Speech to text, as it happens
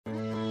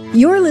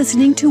You're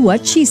listening to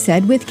What She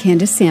Said with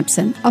Candace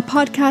Sampson, a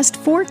podcast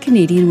for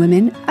Canadian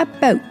women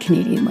about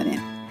Canadian women.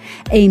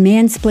 A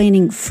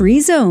mansplaining-free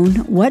zone,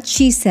 What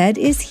She Said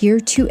is here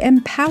to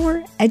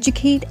empower,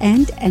 educate,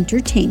 and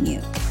entertain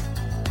you.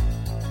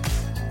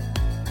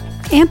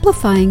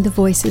 Amplifying the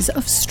voices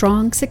of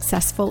strong,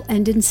 successful,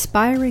 and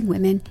inspiring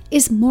women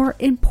is more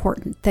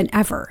important than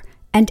ever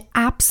and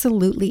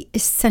absolutely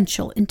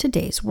essential in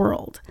today's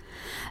world.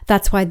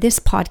 That's why this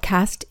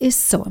podcast is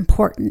so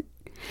important.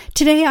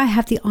 Today, I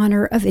have the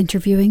honor of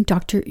interviewing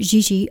Dr.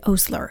 Gigi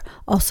Osler,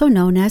 also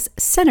known as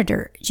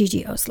Senator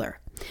Gigi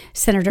Osler.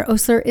 Senator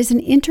Osler is an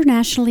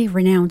internationally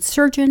renowned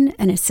surgeon,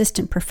 an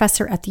assistant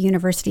professor at the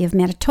University of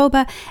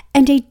Manitoba,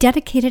 and a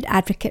dedicated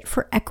advocate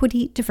for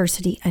equity,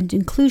 diversity, and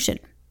inclusion.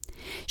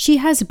 She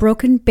has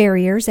broken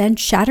barriers and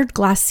shattered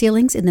glass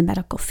ceilings in the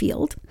medical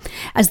field.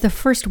 As the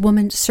first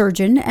woman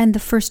surgeon and the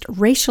first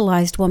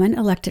racialized woman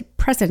elected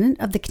president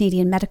of the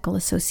Canadian Medical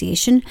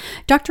Association,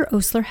 Dr.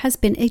 Osler has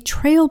been a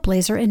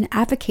trailblazer in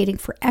advocating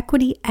for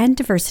equity and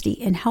diversity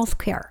in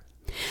healthcare.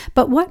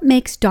 But what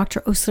makes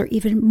Dr. Osler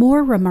even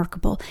more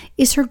remarkable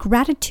is her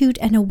gratitude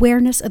and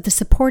awareness of the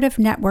supportive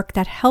network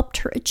that helped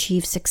her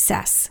achieve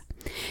success.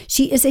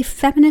 She is a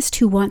feminist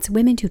who wants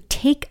women to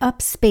take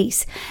up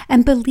space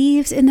and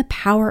believes in the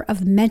power of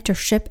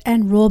mentorship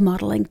and role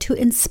modeling to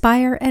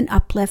inspire and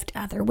uplift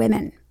other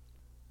women.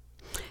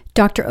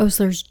 Dr.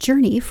 Osler's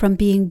journey from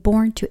being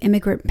born to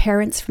immigrant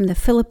parents from the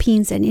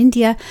Philippines and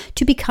India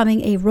to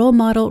becoming a role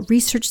model,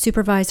 research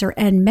supervisor,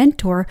 and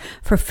mentor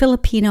for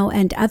Filipino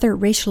and other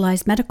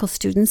racialized medical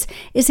students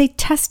is a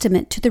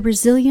testament to the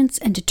resilience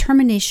and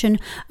determination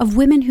of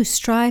women who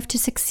strive to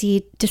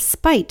succeed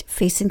despite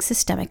facing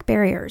systemic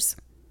barriers.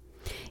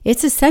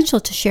 It's essential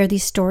to share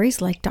these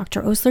stories like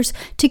Dr. Osler's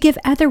to give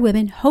other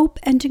women hope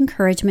and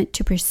encouragement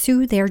to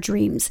pursue their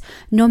dreams,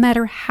 no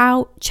matter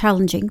how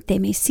challenging they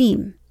may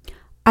seem.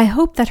 I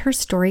hope that her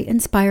story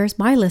inspires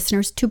my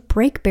listeners to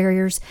break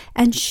barriers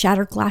and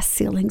shatter glass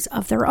ceilings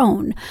of their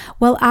own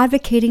while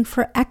advocating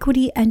for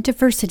equity and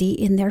diversity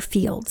in their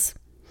fields.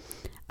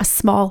 A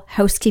small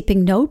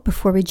housekeeping note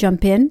before we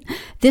jump in.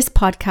 This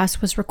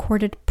podcast was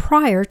recorded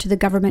prior to the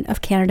Government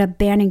of Canada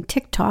banning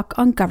TikTok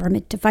on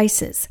government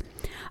devices.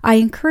 I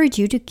encourage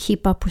you to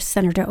keep up with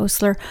Senator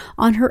Osler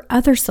on her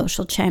other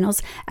social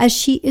channels as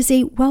she is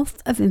a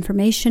wealth of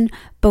information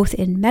both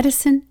in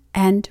medicine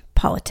and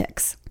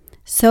politics.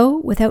 So,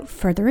 without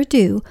further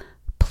ado,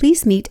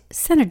 please meet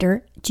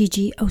Senator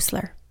Gigi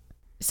Osler.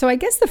 So I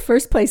guess the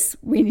first place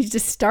we need to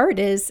start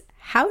is,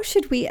 how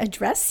should we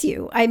address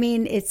you? I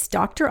mean, it's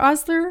Dr.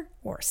 Osler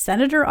or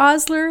Senator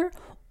Osler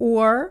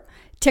or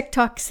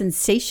TikTok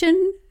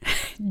sensation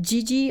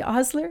Gigi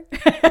Osler?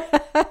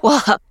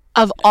 Well,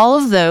 of all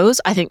of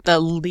those, I think the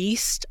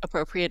least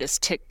appropriate is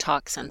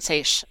TikTok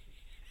sensation.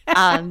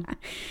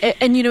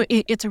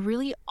 It's a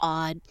really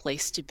odd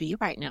place to be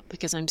right now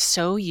because I'm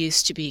so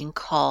used to being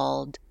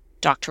called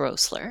Dr.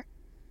 Osler.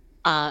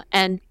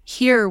 And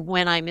here,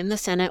 when I'm in the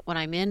Senate, when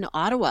I'm in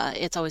Ottawa,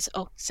 it's always,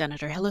 oh,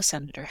 Senator, hello,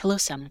 Senator, hello,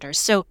 Senator.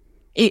 So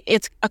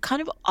it's a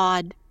kind of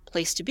odd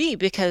place to be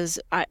because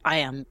I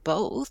am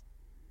both.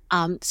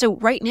 So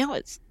right now,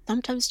 it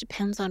sometimes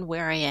depends on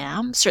where I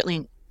am. Certainly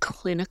in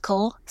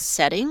clinical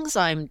settings,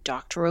 I'm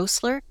Dr.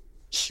 Osler.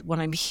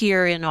 When I'm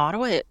here in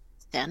Ottawa, it's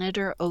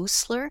Senator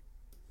Osler.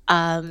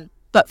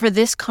 But for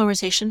this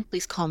conversation,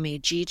 please call me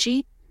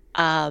Gigi,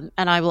 and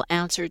I will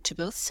answer to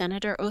both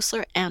Senator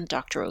Osler and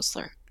Dr.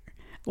 Osler.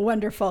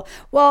 Wonderful.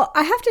 Well,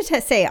 I have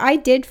to say, I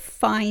did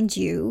find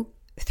you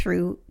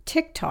through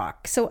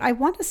TikTok. So I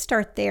want to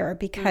start there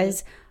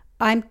because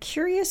I'm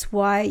curious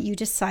why you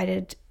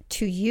decided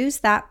to use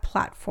that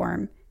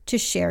platform to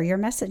share your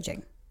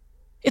messaging.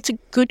 It's a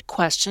good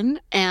question,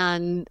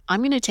 and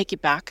I'm going to take you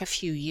back a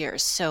few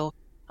years. So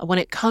when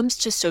it comes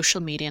to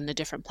social media and the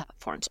different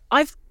platforms,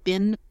 I've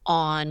been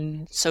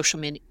on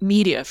social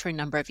media for a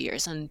number of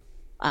years, and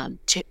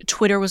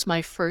Twitter was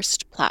my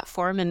first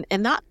platform,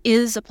 and that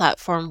is a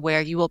platform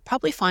where you will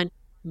probably find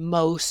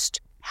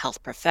most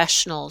health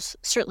professionals,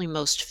 certainly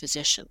most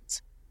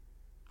physicians.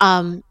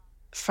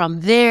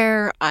 From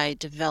there, I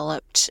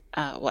developed,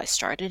 I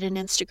started an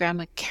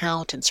Instagram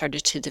account and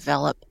started to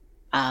develop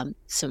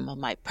some of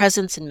my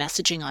presence and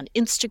messaging on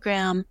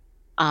Instagram.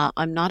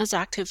 I'm not as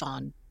active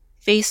on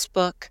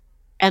Facebook.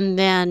 And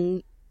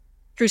then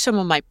through some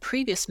of my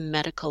previous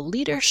medical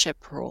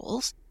leadership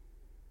roles,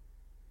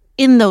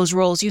 in those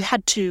roles, you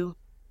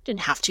didn't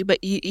have to,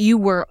 but you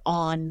were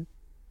on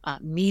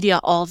media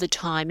all the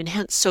time, and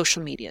hence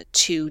social media,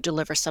 to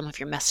deliver some of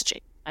your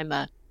messaging. I'm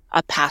a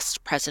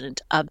past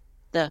president of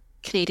the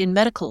Canadian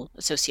Medical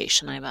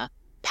Association. I'm a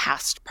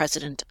past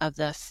president of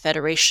the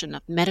Federation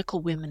of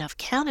Medical Women of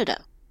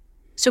Canada.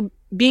 So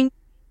being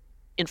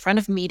in front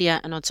of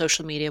media and on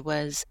social media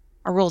was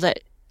a role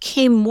that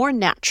came more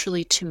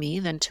naturally to me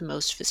than to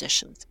most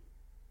physicians.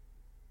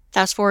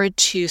 Fast forward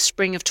to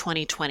spring of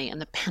 2020, and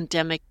the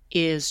pandemic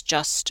is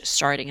just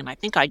starting. And I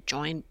think I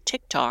joined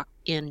TikTok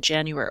in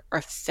January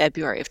or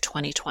February of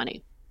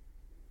 2020.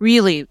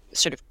 Really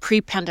sort of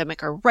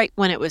pre-pandemic, or right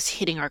when it was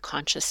hitting our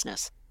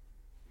consciousness.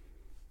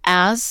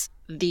 As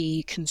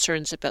the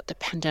concerns about the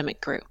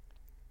pandemic grew,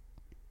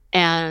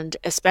 and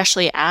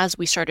especially as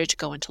we started to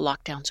go into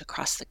lockdowns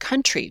across the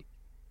country,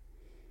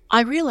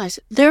 I realized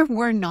there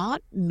were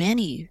not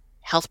many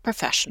health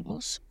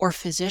professionals or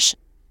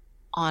physicians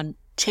on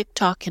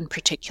TikTok in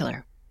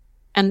particular.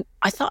 And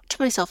I thought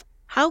to myself,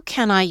 how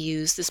can I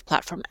use this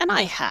platform? And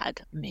I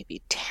had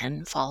maybe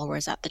 10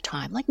 followers at the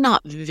time, like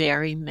not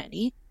very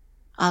many.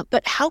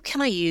 But how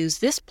can I use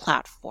this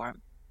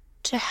platform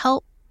to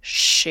help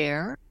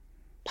share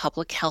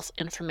public health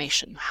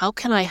information? How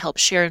can I help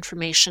share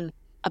information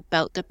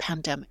about the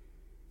pandemic?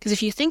 Because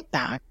if you think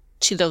back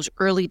to those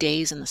early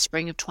days in the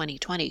spring of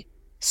 2020,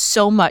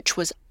 so much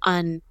was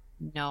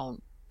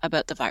unknown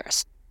about the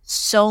virus.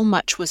 So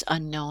much was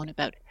unknown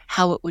about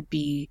how it would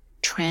be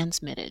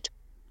transmitted.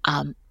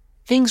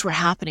 Things were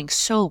happening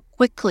so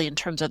quickly in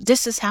terms of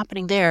this is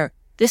happening there,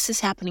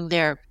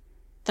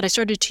 that I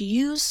started to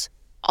use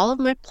all of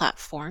my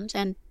platforms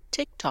and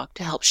TikTok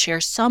to help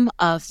share some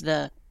of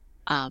the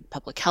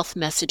public health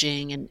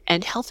messaging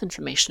and health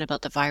information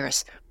about the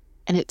virus.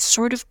 And it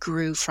sort of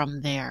grew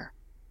from there.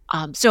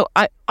 So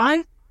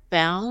I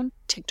found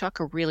TikTok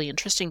a really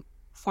interesting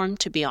platform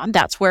to be on.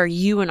 That's where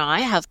you and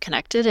I have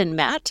connected and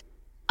met.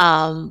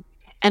 And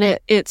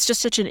it's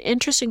just such an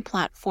interesting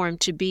platform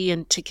to be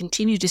and to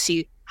continue to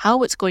see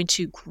how it's going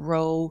to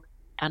grow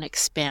and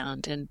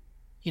expand. And,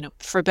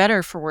 for better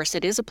or for worse,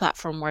 it is a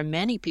platform where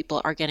many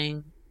people are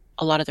getting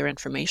a lot of their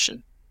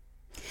information.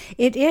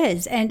 It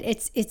is, and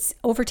it's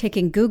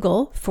overtaking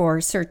Google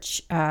for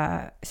searches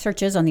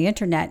on the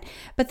internet.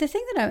 But the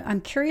thing that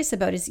I'm curious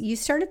about is you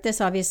started this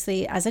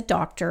obviously as a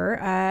doctor,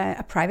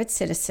 a private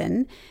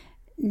citizen.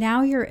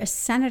 Now you're a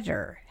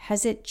senator.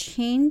 Has it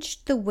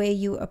changed the way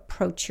you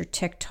approach your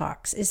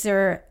TikToks? Is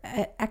there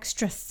an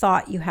extra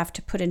thought you have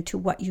to put into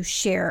what you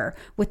share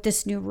with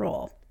this new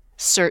role?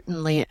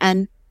 Certainly.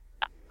 And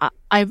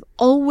I've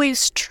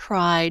always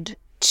tried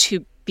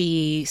to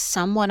be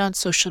someone on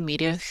social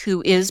media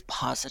who is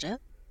positive,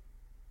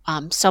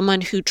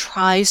 someone who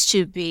tries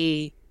to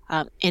be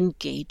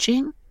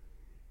engaging,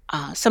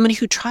 somebody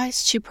who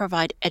tries to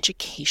provide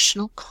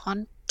educational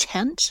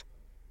content,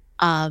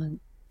 and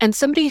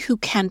somebody who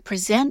can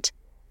present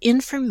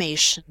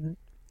information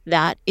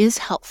that is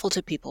helpful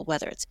to people,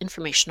 whether it's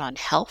information on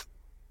health,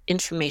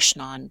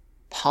 information on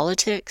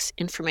politics,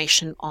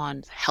 information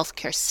on the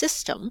healthcare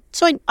system.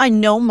 So I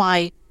know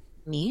my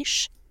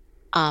niche,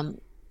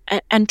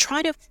 and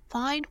try to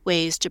find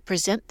ways to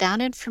present that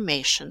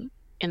information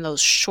in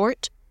those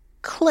short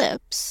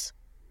clips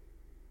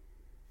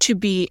to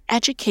be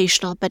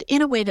educational, but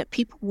in a way that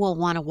people will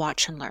want to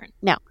watch and learn.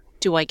 Now,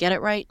 do I get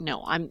it right?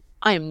 No,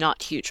 I am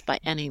not huge by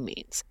any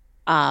means.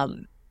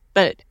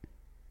 But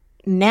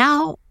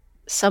now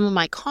some of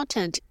my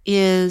content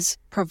is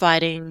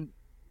providing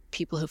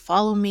people who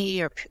follow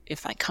me, or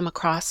if I come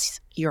across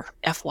your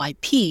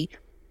FYP,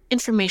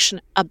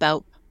 information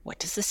about what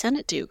does the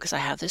Senate do? Because I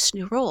have this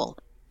new role.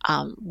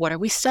 What are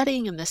we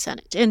studying in the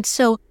Senate? And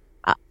so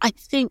I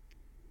think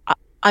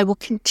I will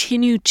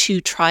continue to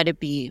try to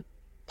be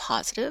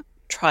positive,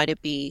 try to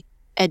be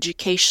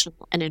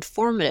educational and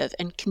informative,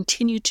 and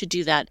continue to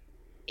do that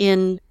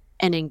in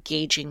an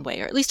engaging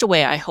way, or at least a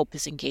way I hope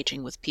is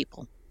engaging with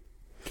people.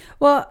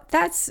 Well,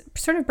 that's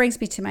sort of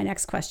brings me to my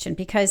next question,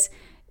 because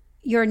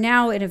you're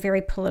now in a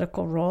very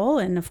political role.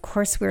 And of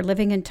course, we're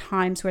living in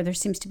times where there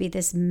seems to be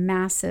this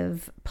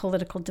massive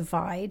political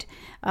divide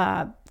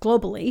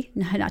globally,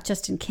 not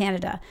just in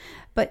Canada.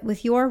 But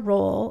with your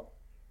role,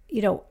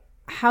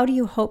 how do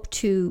you hope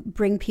to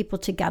bring people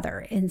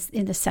together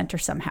in the center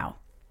somehow?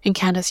 And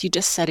Candace, you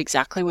just said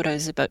exactly what I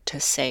was about to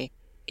say.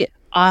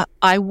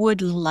 I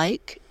would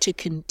like to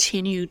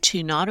continue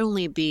to not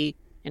only be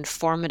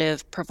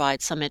informative,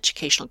 provide some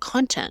educational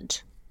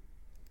content,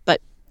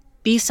 but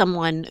be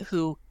someone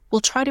who will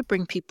try to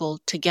bring people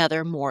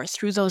together more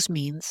through those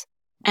means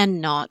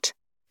and not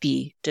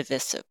be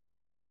divisive.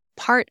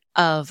 Part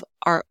of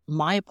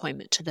my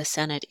appointment to the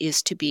Senate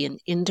is to be an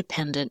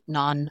independent,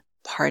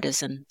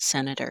 non-partisan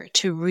senator,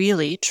 to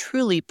really,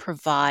 truly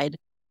provide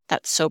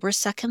that sober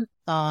second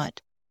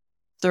thought,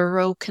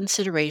 thorough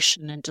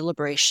consideration and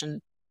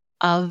deliberation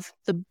of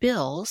the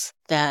bills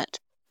that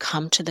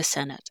come to the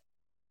Senate.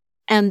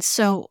 And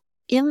so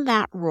in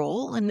that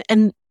role,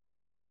 and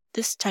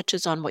this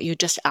touches on what you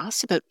just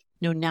asked about,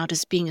 now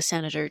does being a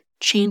senator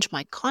change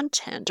my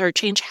content or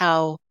change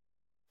how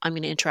I'm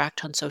going to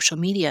interact on social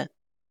media?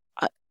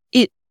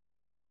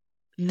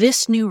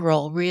 This new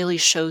role really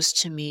shows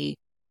to me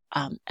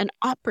an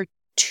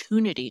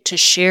opportunity to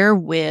share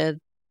with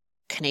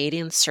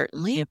Canadians,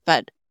 certainly,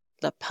 but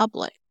the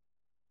public,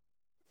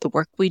 the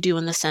work we do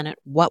in the Senate,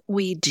 what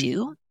we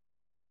do.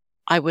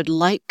 I would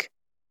like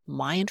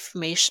my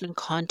information and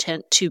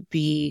content to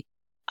be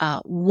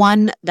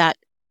one that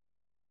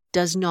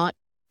does not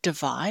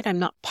divide. I'm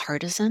not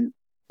partisan,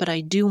 but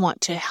I do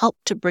want to help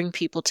to bring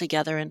people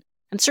together. And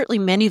certainly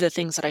many of the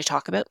things that I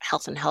talk about,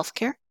 health and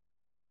healthcare,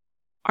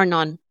 are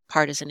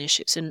non-partisan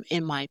issues,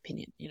 in my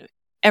opinion.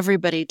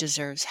 Everybody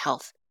deserves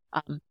health.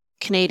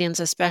 Canadians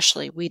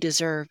especially, we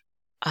deserve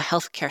a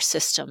healthcare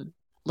system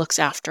looks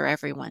after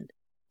everyone.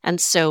 And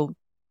so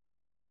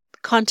the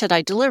content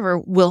I deliver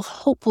will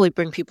hopefully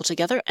bring people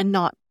together and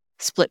not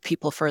split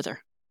people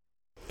further.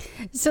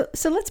 So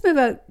let's move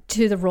out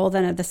to the role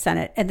then of the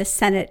Senate and the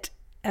Senate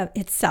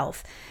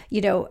itself.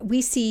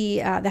 We see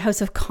the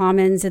House of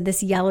Commons and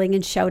this yelling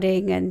and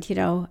shouting and,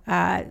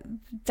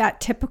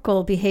 that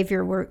typical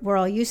behavior we're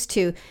all used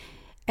to.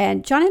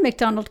 And John A.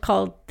 Macdonald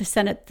called the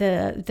Senate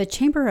the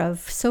chamber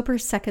of sober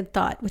second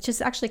thought, which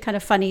is actually kind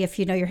of funny if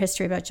you know your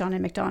history about John A.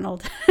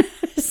 Macdonald.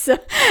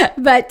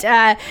 But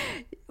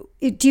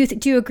do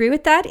you agree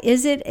with that?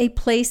 Is it a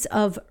place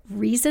of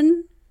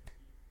reason?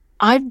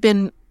 I've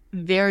been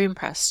very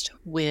impressed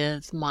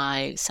with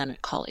my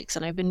Senate colleagues,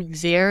 and I've been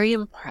very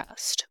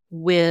impressed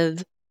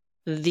with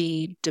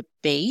the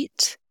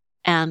debate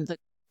and the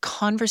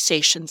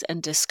conversations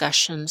and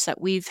discussions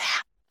that we've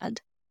had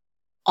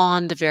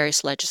on the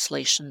various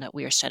legislation that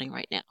we are studying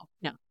right now.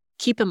 Now,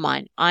 keep in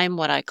mind, I'm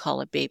what I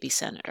call a baby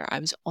senator. I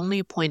was only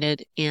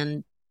appointed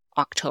in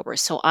October,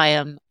 so I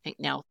am, I think,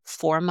 now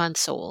 4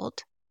 months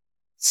old,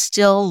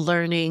 still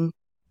learning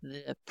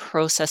the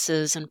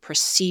processes and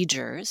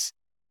procedures.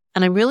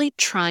 And I'm really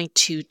trying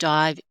to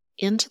dive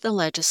into the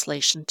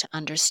legislation to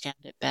understand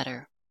it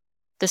better.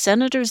 The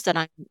senators that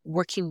I'm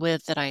working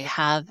with, that I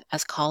have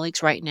as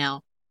colleagues right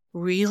now,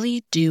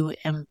 really do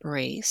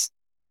embrace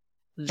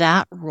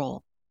that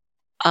role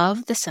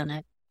of the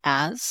Senate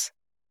as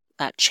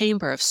that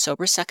chamber of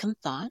sober second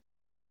thought,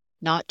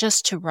 not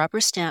just to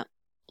rubber stamp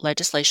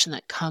legislation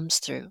that comes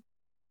through,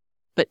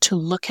 but to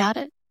look at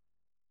it,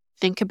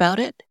 think about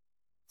it,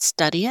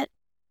 study it,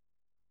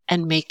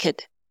 and make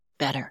it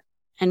better.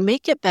 And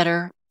make it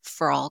better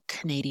for all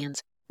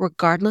Canadians,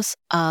 regardless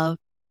of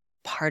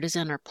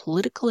partisan or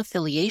political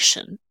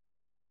affiliation.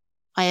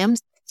 I am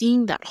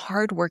seeing that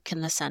hard work in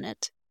the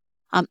Senate.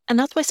 And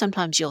that's why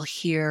sometimes you'll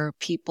hear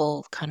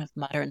people kind of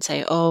mutter and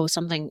say, oh,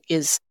 something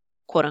is,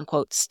 quote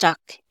unquote,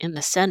 stuck in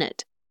the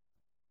Senate.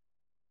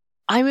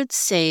 I would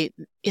say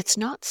it's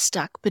not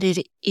stuck, but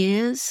it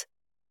is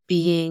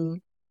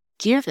being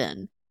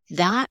given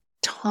that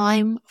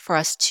time for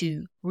us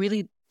to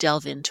really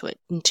delve into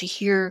it and to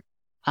hear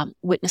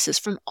witnesses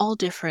from all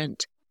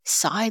different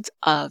sides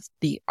of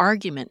the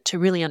argument to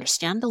really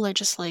understand the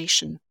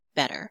legislation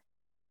better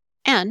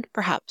and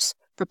perhaps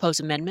propose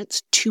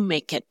amendments to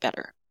make it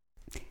better.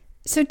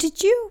 So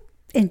did you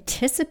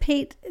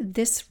anticipate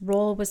this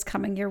role was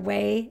coming your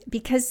way?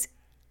 Because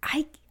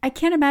I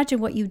can't imagine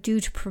what you do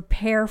to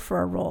prepare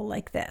for a role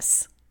like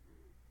this.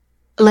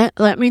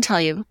 Let me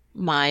tell you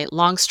my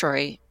long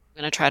story.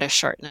 I'm going to try to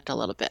shorten it a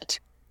little bit.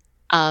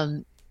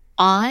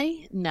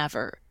 I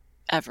never,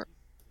 ever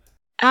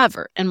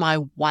in my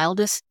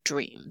wildest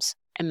dreams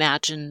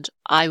imagined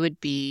I would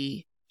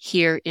be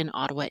here in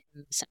Ottawa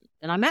in the Senate.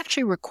 And I'm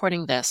actually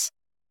recording this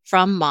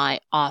from my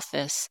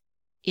office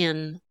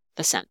in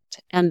the Senate.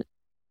 And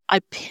I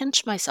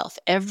pinch myself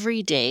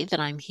every day that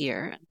I'm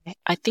here.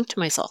 I think to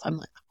myself, I'm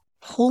like,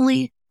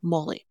 holy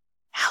moly,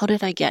 how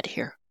did I get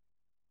here?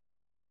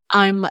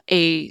 I'm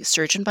a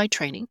surgeon by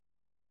training,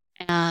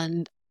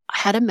 and I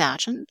had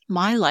imagined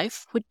my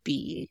life would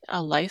be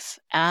a life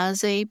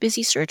as a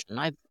busy surgeon.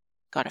 I've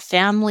got a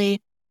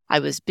family. I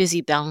was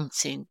busy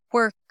balancing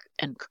work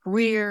and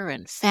career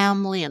and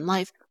family and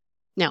life.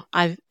 Now,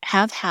 I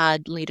have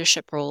had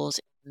leadership roles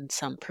in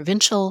some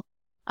provincial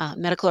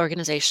medical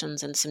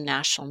organizations and some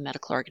national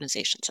medical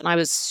organizations, and I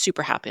was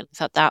super happy. I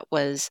thought that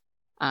was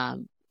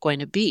going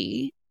to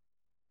be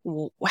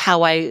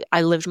how I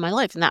lived my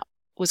life, and that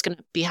was going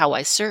to be how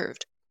I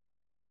served.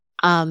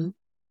 And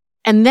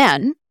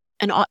then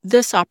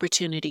this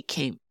opportunity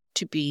came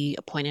to be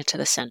appointed to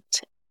the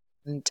Senate.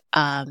 And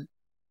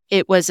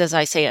it was, as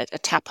I say, a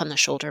tap on the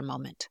shoulder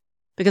moment,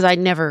 because I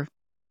never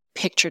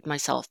pictured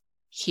myself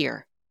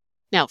here.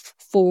 Now,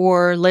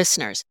 for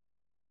listeners,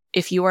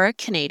 if you are a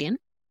Canadian,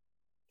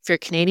 if you're a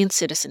Canadian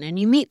citizen and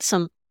you meet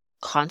some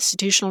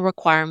constitutional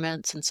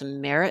requirements and some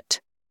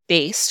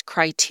merit-based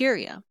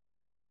criteria,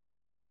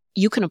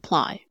 you can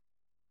apply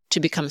to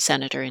become a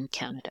senator in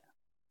Canada.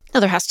 Now,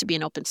 there has to be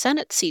an open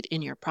Senate seat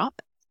in your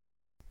province.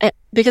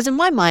 Because in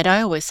my mind,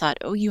 I always thought,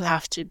 oh, you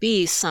have to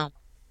be some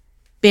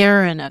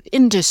baron of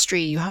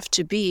industry. You have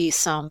to be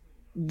some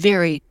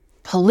very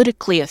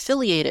politically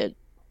affiliated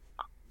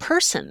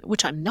person,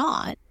 which I'm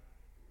not.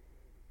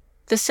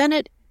 The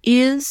Senate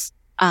has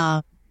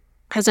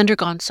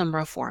undergone some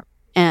reform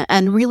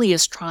and really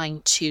is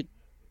trying to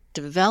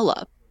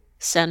develop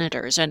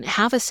senators and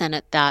have a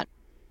Senate that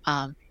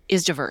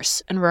is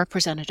diverse and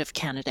representative of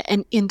Canada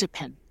and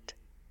independent,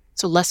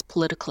 so less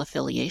political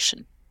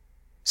affiliation.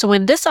 So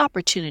when this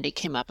opportunity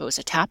came up, it was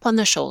a tap on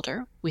the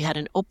shoulder. We had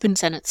an open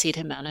Senate seat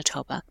in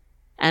Manitoba,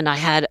 and I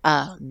had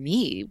a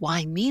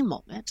why me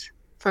moment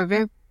for a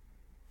very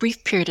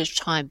brief period of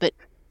time. But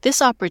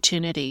this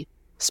opportunity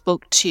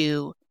spoke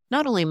to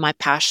not only my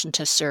passion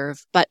to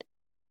serve, but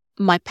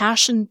my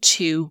passion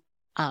to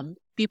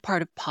be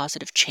part of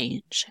positive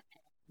change.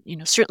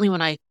 Certainly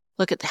when I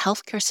look at the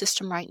healthcare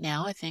system right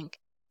now, I think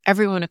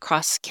everyone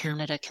across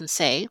Canada can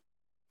say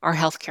our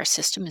healthcare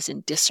system is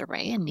in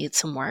disarray and needs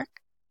some work.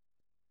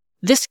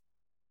 This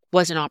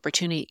was an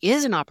opportunity,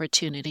 is an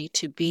opportunity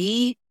to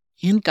be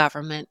in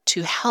government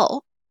to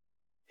help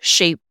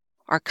shape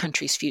our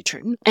country's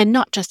future, and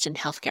not just in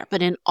healthcare,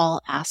 but in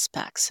all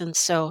aspects. And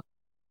so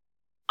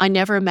I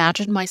never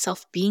imagined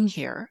myself being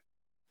here.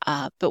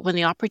 But when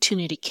the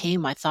opportunity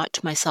came, I thought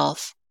to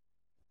myself,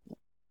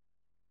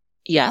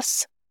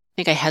 yes. I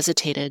think I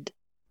hesitated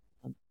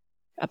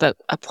about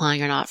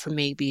applying or not for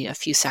maybe a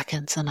few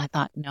seconds. And I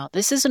thought, no,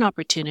 this is an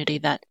opportunity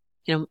that,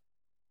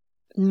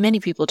 many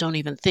people don't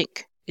even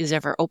think is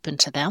ever open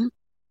to them.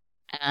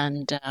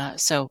 And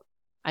so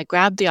I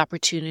grabbed the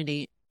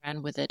opportunity,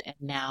 ran with it, and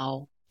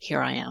now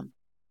here I am.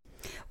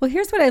 Well,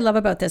 here's what I love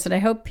about this, and I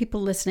hope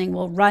people listening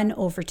will run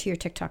over to your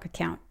TikTok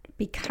account,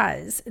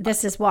 because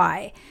this is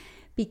why.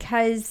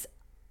 Because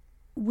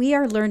we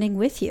are learning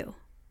with you.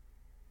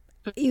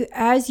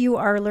 As you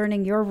are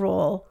learning your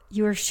role,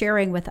 you are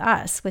sharing with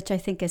us, which I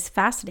think is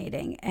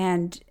fascinating.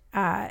 And,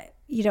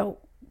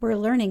 we're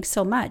learning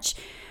so much.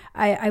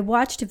 I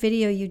watched a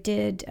video you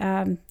did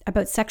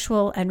about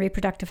Sexual and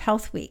Reproductive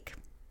Health Week.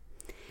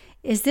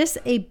 Is this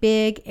a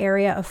big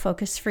area of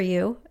focus for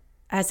you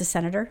as a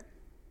senator?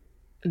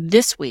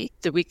 This week,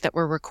 the week that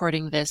we're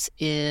recording this,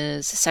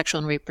 is Sexual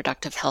and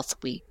Reproductive Health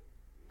Week.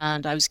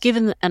 And I was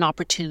given an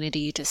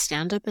opportunity to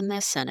stand up in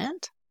the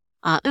Senate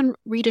and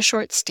read a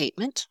short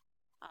statement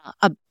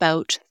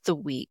about the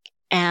week.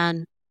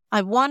 And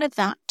I wanted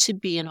that to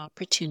be an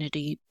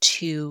opportunity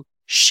to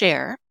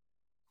share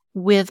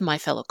with my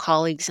fellow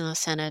colleagues in the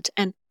Senate.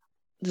 And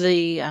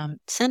the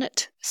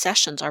Senate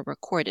sessions are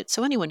recorded,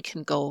 so anyone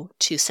can go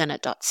to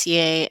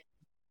senate.ca,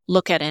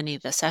 look at any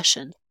of the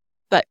sessions.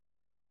 But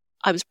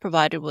I was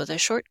provided with a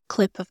short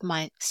clip of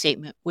my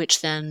statement,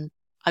 which then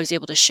I was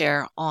able to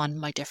share on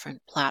my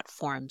different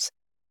platforms.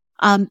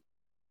 I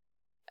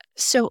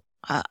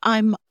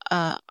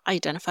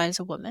identify as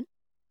a woman.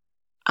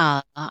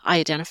 I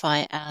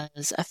identify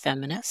as a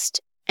feminist.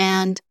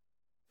 And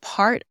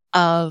part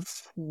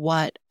of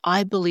what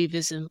I believe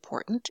is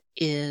important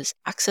is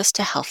access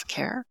to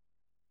healthcare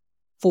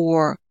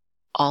for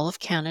all of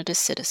Canada's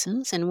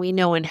citizens. And we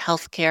know in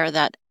healthcare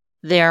that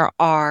there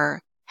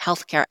are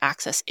healthcare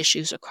access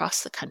issues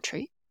across the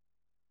country.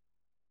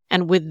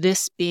 And with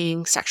this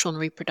being Sexual and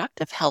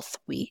Reproductive Health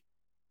Week,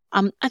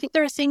 I think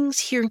there are things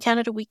here in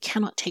Canada we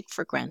cannot take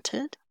for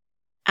granted.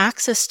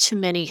 Access to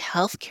many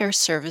healthcare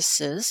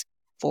services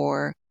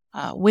for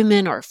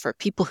women, or for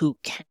people who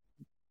can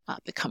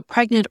become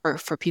pregnant, or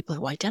for people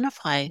who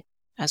identify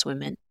as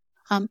women,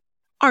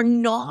 are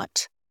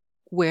not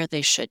where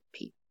they should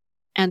be.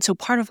 And so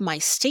part of my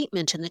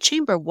statement in the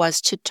chamber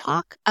was to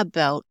talk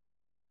about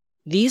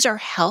these are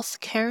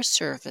healthcare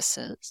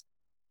services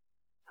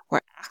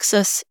where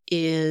access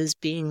is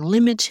being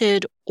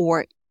limited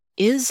or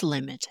is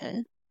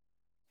limited,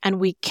 and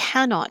we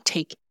cannot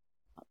take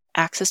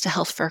access to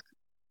health for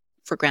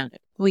granted.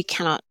 We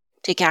cannot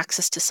take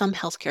access to some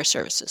healthcare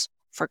services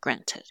for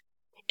granted.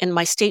 In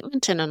my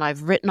statement, and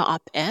I've written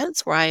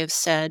op-eds where I have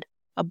said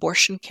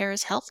abortion care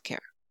is healthcare.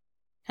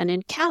 And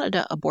in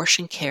Canada,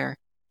 abortion care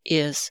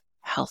is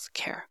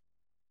healthcare.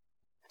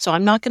 So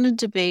I'm not going to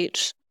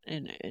debate,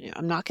 and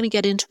I'm not going to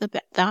get into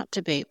that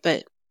debate,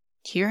 but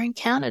here in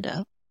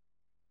Canada,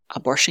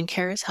 abortion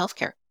care is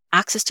healthcare.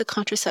 Access to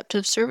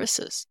contraceptive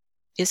services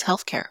is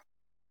healthcare.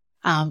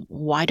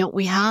 Why don't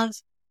we have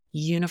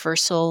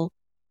universal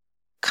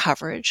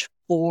coverage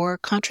for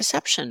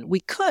contraception? We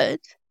could,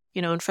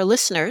 and for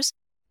listeners,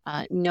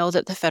 know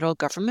that the federal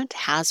government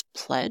has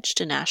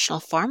pledged a national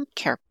farm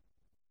care.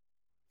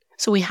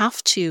 So we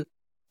have to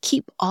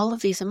keep all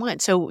of these in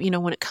mind. So,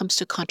 when it comes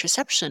to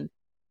contraception,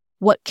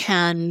 what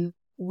can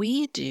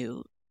we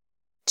do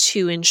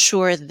to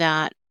ensure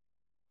that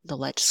the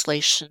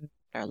legislation,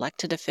 our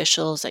elected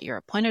officials, that your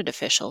appointed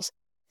officials,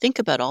 think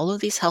about all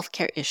of these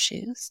healthcare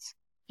issues,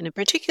 and in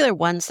particular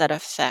ones that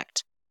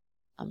affect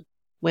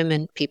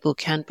women, people who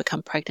can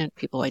become pregnant,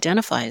 people who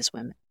identify as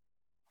women?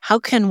 How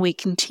can we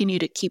continue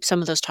to keep some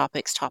of those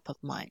topics top of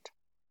mind?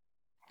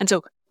 And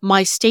so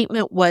my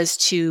statement was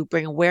to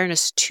bring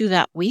awareness to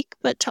that week,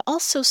 but to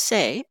also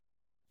say,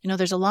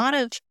 there's a lot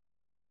of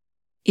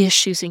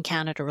issues in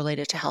Canada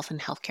related to health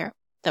and healthcare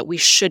that we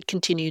should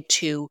continue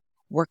to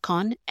work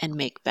on and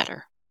make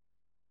better.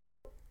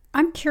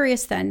 I'm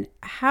curious then,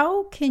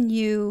 how can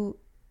you,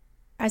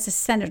 as a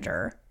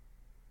senator,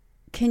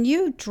 can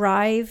you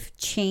drive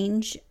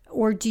change,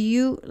 or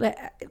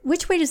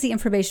which way does the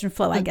information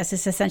flow, I guess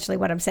is essentially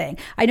what I'm saying.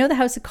 I know the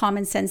House of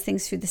Commons sends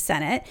things through the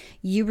Senate.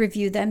 You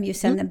review them, you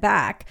send them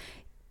back.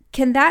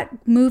 Can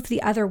that move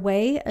the other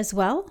way as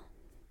well?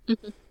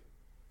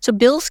 So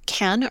bills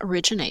can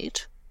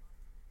originate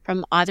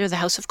from either the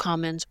House of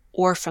Commons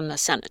or from the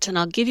Senate. And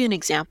I'll give you an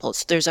example.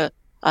 So there's a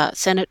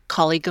Senate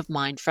colleague of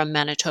mine from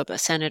Manitoba,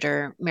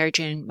 Senator Mary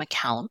Jane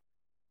McCallum,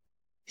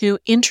 who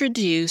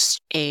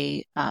introduced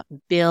a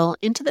bill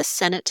into the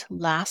Senate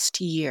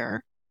last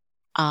year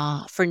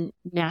for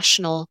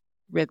National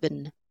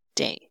Ribbon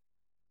Day.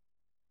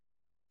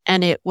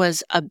 And it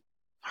was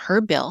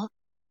her bill,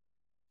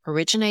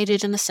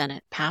 originated in the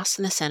Senate, passed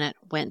in the Senate,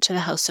 went to the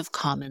House of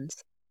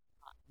Commons,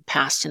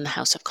 passed in the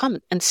House of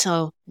Commons. And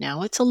so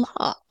now it's a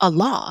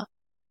law.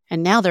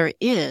 And now there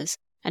is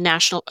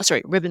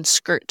a ribbon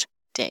skirt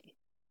day.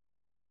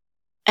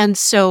 And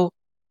so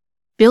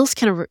bills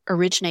can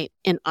originate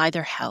in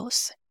either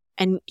house.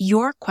 And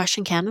your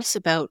question, Candace,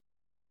 about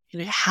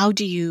how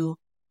do you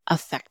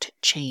affect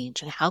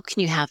change and how can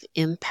you have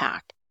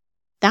impact?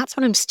 That's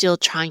what I'm still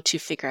trying to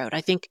figure out. I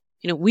think,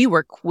 we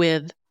work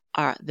with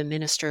the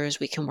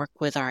ministers, we can work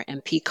with our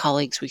MP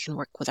colleagues, we can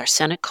work with our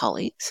Senate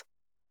colleagues.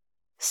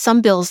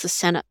 Some bills the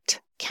Senate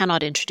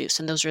cannot introduce,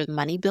 and those are the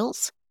money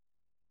bills.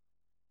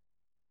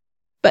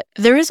 But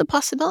there is a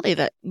possibility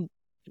that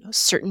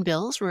certain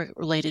bills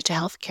related to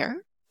healthcare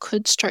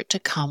could start to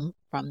come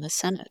from the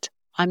Senate.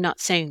 I'm not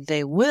saying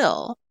they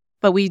will,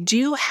 but we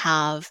do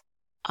have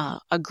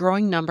a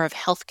growing number of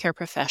healthcare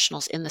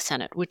professionals in the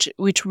Senate,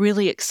 which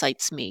really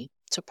excites me.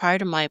 So prior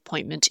to my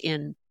appointment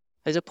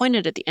I was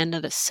appointed at the end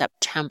of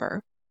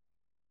September.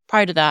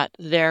 Prior to that,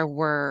 there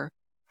were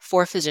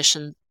 4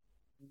 physicians,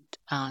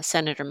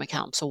 Senator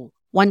McCallum. So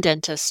 1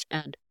 dentist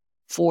and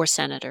 4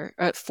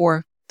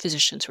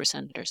 physicians who were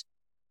senators.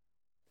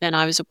 Then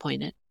I was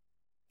appointed.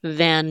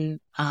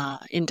 Then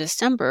in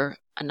December,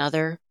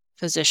 another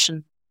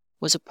physician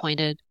was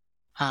appointed,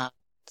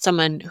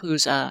 someone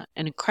who's an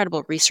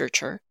incredible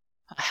researcher,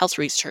 a health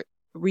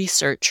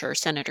researcher,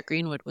 Senator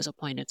Greenwood, was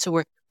appointed. So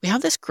we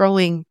have this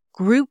growing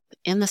group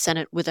in the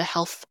Senate with a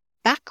health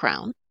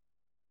background.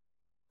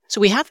 So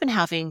we have been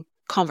having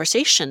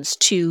conversations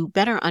to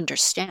better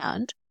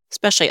understand,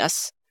 especially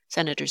us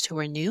senators who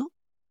are new,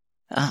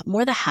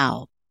 more the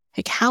how.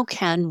 Like, how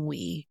can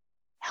we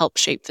help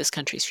shape this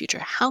country's future?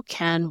 How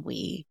can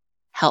we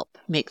help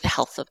make the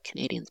health of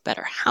Canadians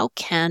better? How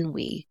can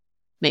we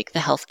make the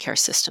healthcare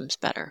systems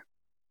better?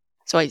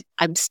 So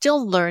I'm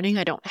still learning.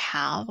 I don't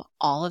have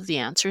all of the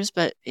answers,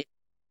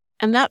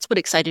 and that's what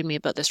excited me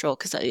about this role,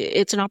 because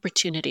it's an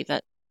opportunity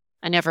that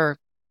I never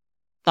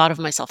thought of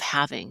myself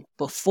having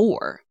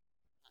before.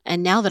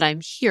 And now that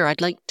I'm here, I'd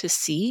like to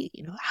see,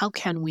 how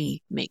can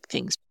we make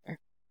things better?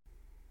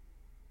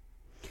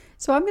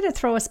 So I'm going to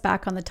throw us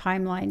back on the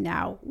timeline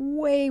now,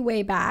 way,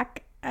 way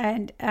back.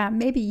 And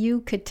maybe you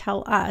could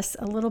tell us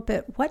a little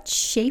bit what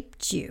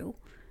shaped you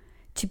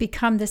to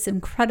become this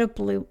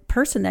incredible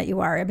person that you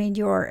are. I mean,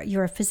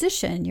 you're a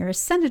physician, you're a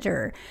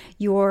senator,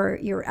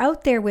 you're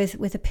out there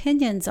with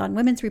opinions on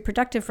women's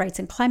reproductive rights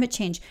and climate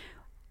change.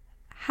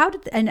 How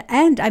did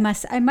and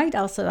I might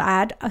also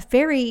add a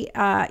very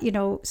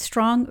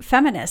strong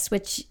feminist,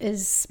 which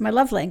is my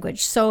love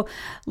language. So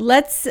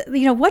let's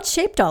what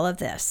shaped all of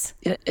this?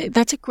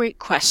 That's a great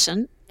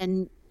question.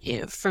 And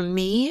for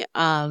me,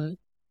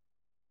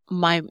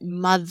 my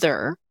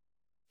mother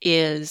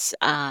is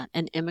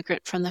an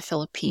immigrant from the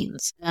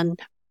Philippines, and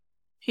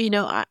she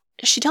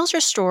tells her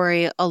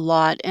story a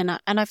lot, and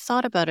I've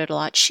thought about it a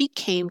lot. She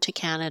came to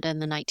Canada in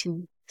the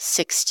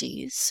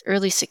 1960s,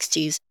 early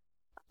 60s,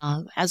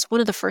 as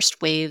one of the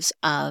first waves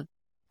of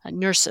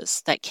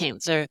nurses that came.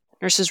 The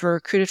nurses were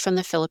recruited from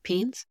the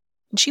Philippines,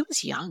 and she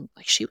was young,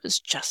 like she was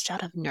just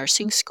out of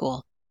nursing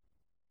school.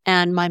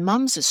 And my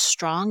mom's a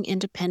strong,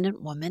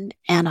 independent woman,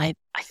 and I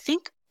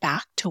think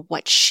back to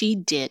what she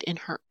did in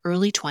her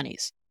early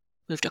 20s.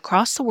 Moved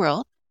across the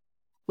world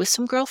with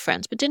some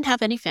girlfriends, but didn't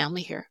have any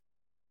family here.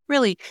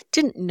 Really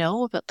didn't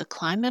know about the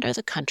climate or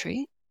the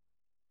country,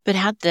 but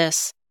had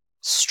this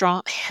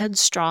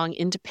headstrong,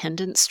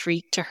 independent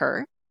streak to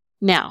her.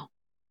 Now,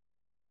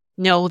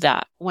 know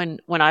that when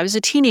I was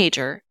a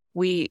teenager,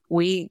 we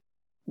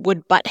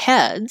would butt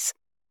heads,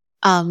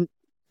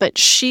 but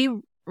she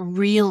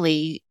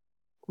really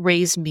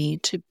raised me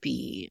to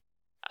be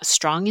a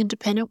strong,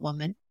 independent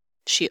woman.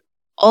 She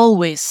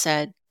always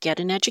said, get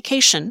an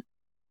education.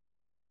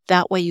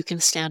 That way you can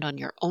stand on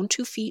your own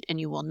 2 feet and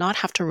you will not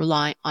have to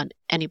rely on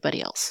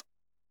anybody else.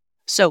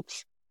 So,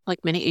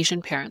 like many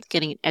Asian parents,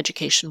 getting an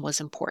education was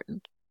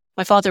important.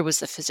 My father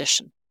was a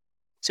physician.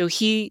 So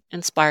he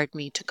inspired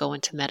me to go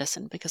into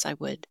medicine, because I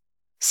would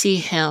see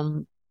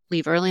him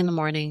leave early in the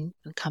morning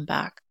and come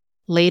back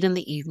late in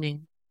the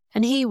evening.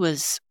 And he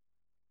was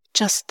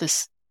just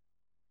this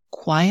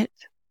quiet,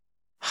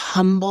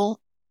 humble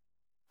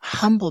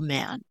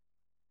man.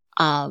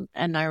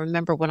 And I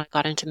remember when I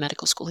got into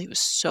medical school, he was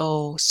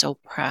so, so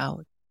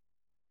proud.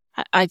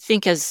 I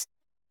think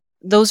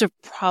those have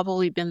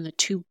probably been the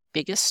 2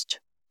 biggest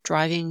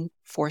driving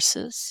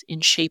forces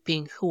in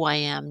shaping who I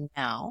am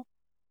now.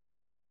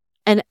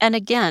 And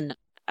again,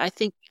 I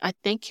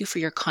thank you for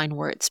your kind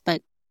words,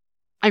 but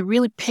I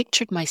really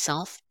pictured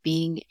myself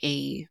being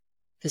a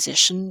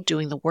physician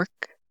doing the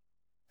work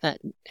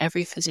that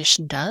every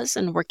physician does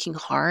and working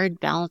hard,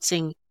 I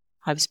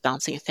was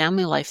balancing a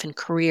family life and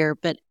career.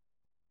 But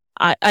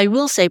I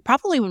will say,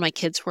 probably when my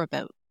kids were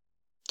about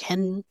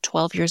 10,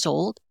 12 years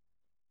old,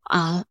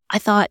 I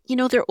thought,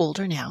 they're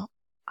older now.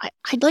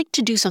 I'd like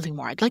to do something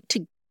more. I'd like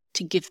to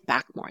give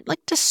back more. I'd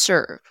like to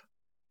serve.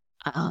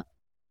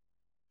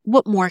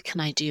 What more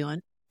can I do?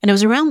 And it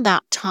was around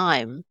that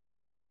time,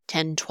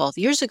 10, 12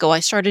 years ago, I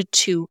started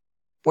to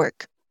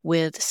work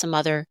with some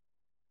other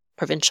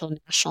provincial,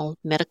 national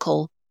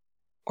medical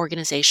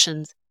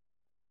organizations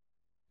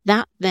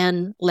that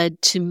then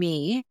led to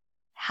me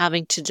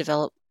having to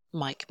develop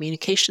my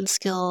communication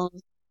skills,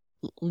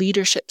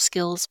 leadership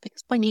skills,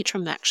 because by nature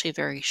I'm actually a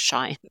very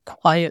shy and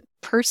quiet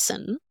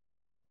person.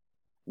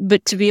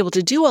 But to be able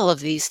to do all of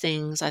these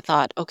things, I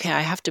thought, okay,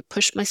 I have to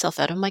push myself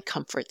out of my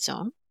comfort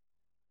zone.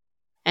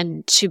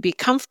 And to be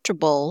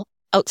comfortable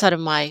outside of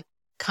my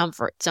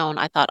comfort zone,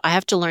 I thought I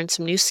have to learn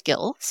some new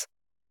skills.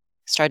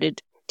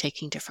 Started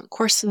taking different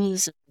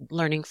courses,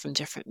 learning from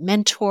different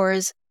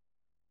mentors.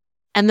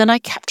 And then I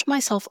kept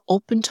myself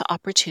open to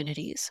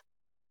opportunities.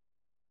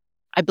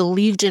 I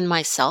believed in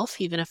myself,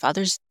 even if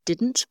others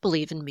didn't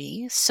believe in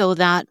me, so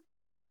that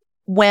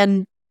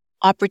when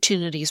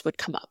opportunities would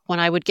come up, when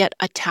I would get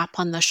a tap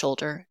on the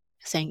shoulder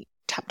saying,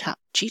 tap, tap,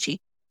 Gigi,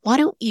 why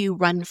don't you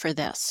run for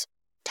this?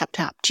 Tap,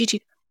 tap,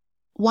 Gigi,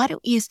 why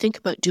don't you think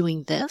about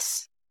doing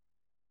this?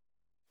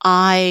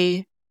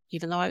 Even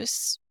though I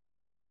was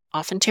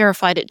often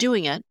terrified at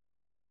doing it,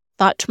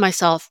 thought to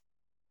myself,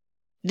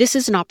 this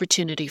is an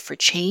opportunity for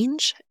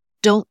change.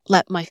 Don't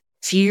let my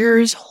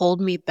fears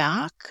hold me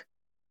back.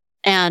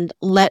 And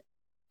I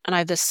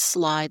have this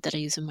slide that I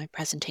use in my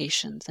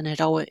presentations, and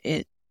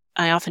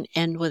I often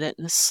end with it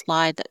in this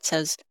slide that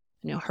says,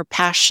 her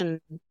passion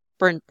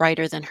burned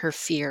brighter than her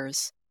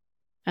fears.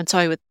 And so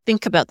I would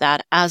think about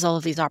that as all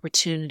of these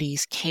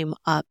opportunities came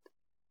up.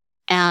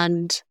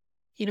 And,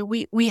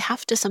 we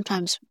have to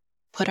sometimes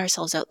put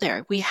ourselves out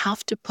there. We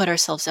have to put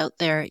ourselves out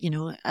there,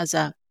 as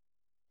a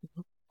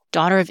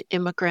daughter of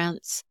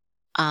immigrants,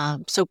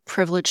 so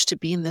privileged to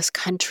be in this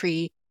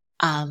country.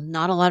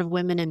 Not a lot of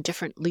women in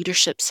different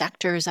leadership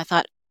sectors. I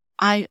thought,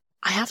 I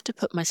have to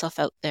put myself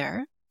out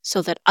there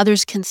so that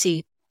others can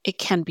see it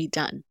can be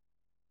done.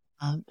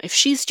 If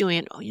she's doing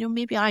it,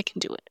 maybe I can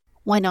do it.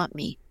 Why not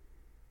me?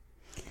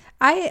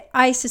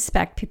 I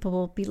suspect people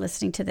will be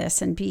listening to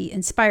this and be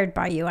inspired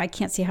by you. I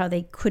can't see how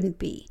they couldn't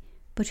be.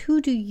 But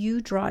who do you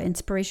draw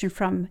inspiration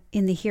from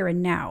in the here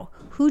and now?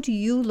 Who do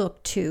you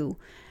look to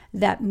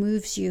that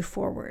moves you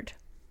forward?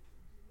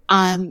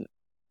 So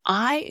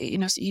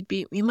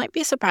you might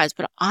be surprised,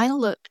 but I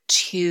look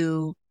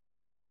to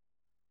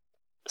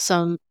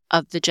some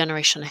of the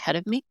generation ahead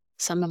of me,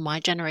 some of my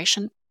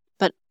generation,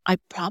 but I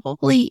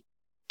probably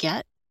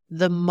get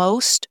the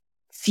most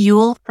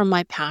fuel from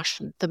my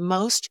passion, the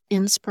most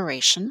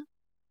inspiration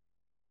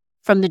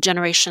from the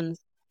generations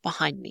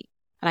behind me.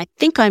 And I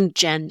think I'm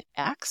Gen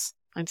X.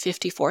 I'm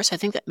 54, so I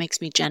think that makes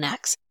me Gen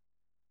X.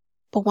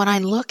 But when I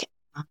look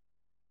at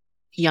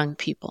young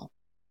people,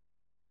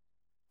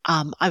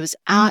 I was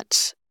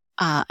at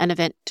an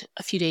event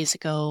a few days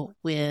ago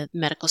with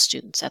medical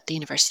students at the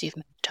University of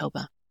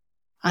Manitoba.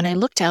 And I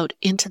looked out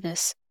into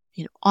this,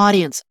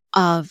 audience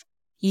of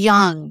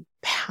young,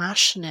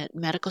 passionate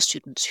medical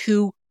students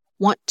who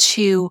want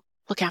to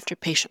look after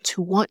patients,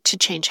 who want to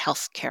change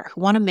healthcare,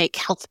 who want to make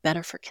health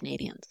better for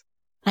Canadians.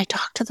 And I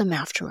talked to them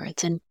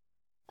afterwards, and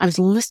I was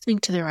listening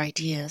to their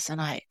ideas,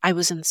 and I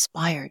was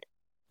inspired.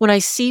 When I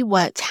see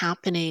what's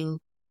happening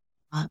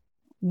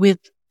with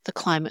the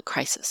climate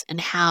crisis and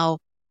how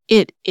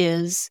it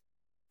is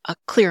a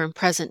clear and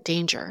present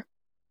danger,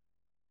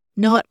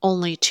 not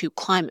only to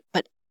climate,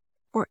 but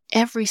for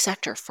every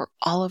sector, for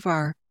all of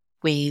our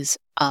ways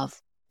of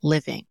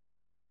living.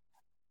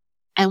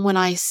 And when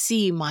I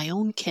see my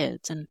own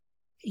kids and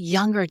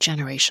younger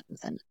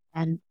generations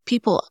and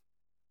people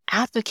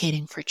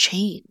advocating for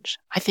change,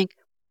 I think,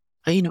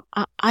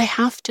 I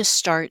have to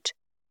start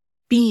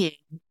being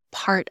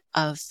part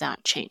of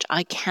that change.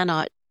 I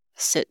cannot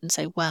sit and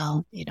say,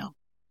 well,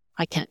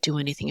 I can't do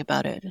anything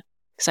about it,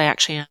 because I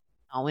actually am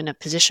now in a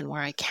position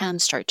where I can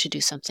start to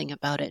do something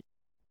about it.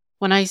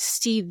 When I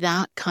see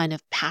that kind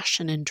of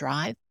passion and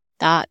drive,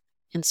 that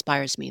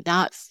inspires me.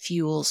 That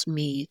fuels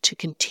me to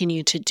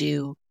continue to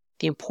do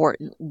the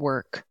important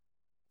work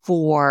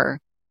for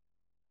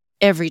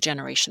every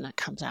generation that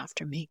comes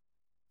after me.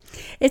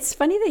 It's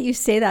funny that you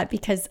say that,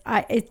 because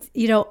I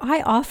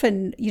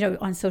often,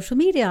 on social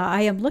media,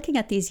 I am looking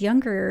at these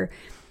younger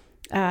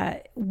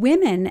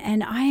women,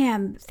 and I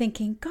am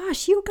thinking,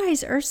 gosh, you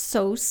guys are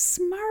so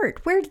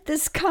smart. Where did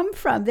this come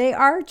from? They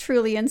are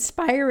truly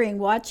inspiring,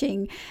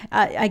 watching,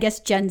 I guess,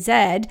 Gen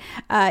Z,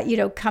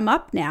 come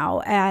up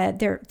now.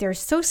 They're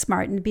so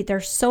smart, and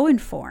they're so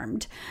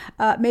informed,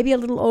 maybe a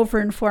little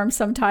over-informed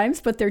sometimes,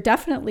 but they're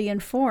definitely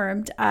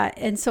informed.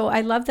 And so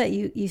I love that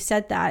you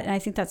said that, and I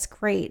think that's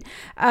great.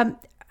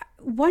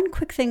 One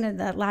quick thing in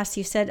the last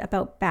you said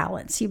about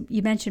balance.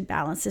 You mentioned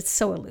balance. It's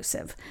so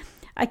elusive.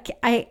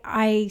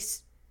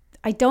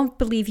 I don't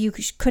believe you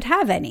could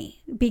have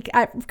any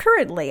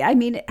currently. I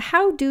mean,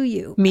 how do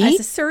you, Me? as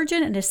a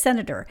surgeon and a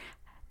senator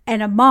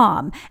and a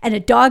mom and a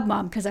dog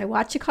mom, because I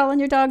watch you calling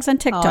your dogs on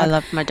TikTok. Oh, I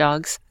love my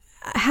dogs.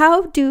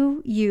 How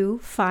do you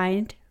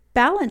find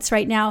balance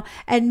right now?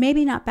 And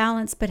maybe not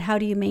balance, but how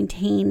do you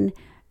maintain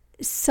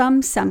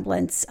some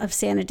semblance of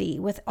sanity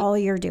with all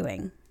you're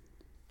doing?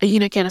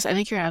 Candace, I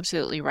think you're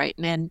absolutely right.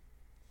 And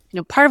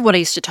part of what I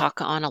used to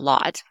talk on a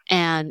lot,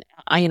 and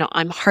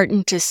I'm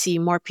heartened to see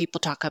more people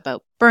talk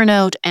about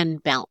burnout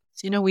and balance.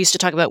 We used to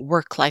talk about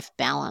work-life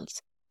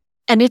balance,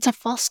 and it's a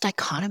false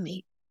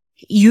dichotomy.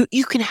 you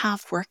can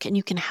have work and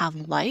you can have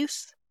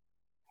life.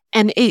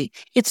 And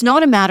it's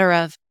not a matter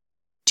of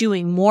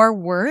doing more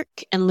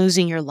work and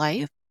losing your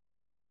life,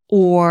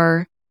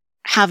 or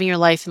having your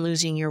life and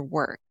losing your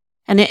work.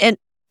 And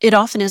it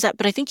often is that,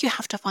 but I think you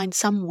have to find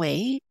some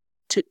way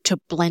to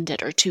blend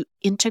it or to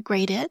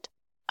integrate it.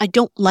 I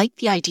don't like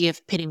the idea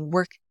of pitting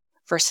work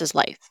versus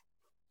life.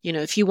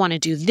 If you want to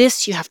do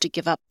this, you have to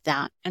give up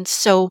that. And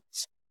so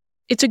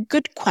it's a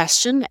good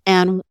question.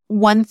 And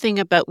one thing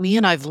about me,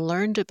 and I've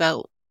learned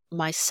about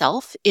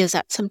myself, is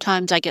that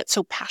sometimes I get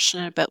so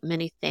passionate about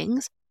many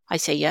things. I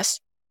say yes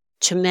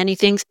to many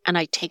things and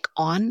I take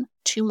on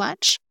too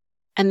much.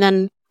 And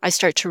then I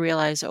start to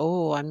realize,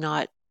 I'm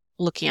not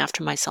looking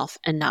after myself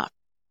enough.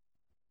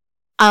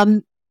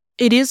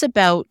 It is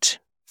about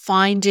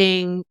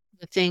finding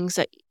the things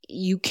that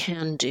you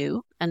can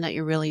do and that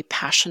you're really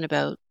passionate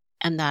about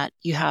and that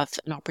you have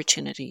an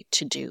opportunity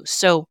to do.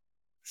 So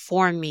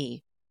for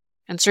me,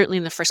 and certainly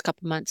in the first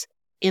couple of months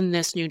in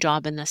this new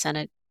job in the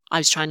Senate, I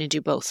was trying to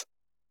do both.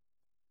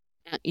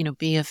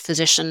 Be a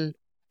physician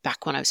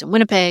back when I was in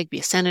Winnipeg, be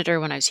a senator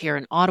when I was here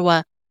in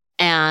Ottawa.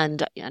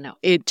 And,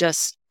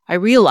 I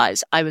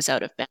realized I was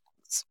out of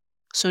balance.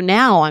 So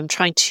now I'm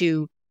trying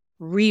to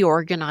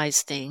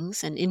reorganize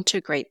things and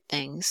integrate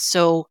things.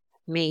 So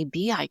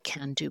maybe I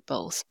can do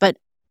both. But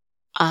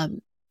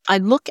I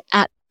look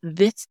at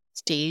this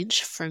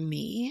stage for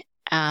me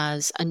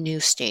as a new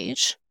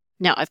stage.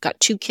 Now I've got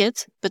 2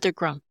 kids, but they're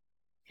grown.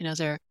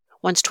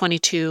 One's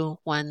 22,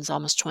 one's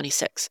almost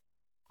 26.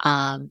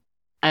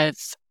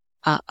 I've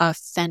a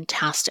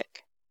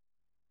fantastic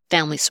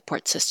family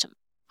support system.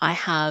 I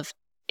have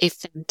a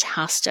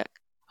fantastic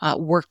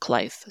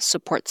work-life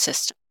support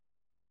system.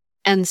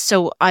 And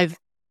so I've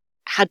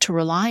had to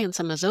rely on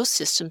some of those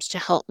systems to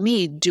help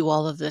me do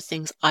all of the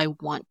things I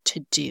want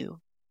to do.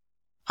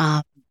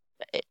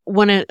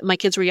 When my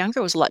kids were younger,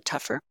 it was a lot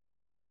tougher.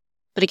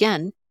 But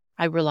again,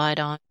 I relied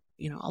on,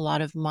 a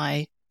lot of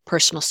my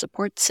personal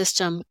support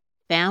system,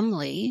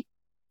 family,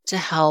 to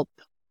help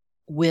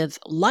with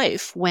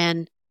life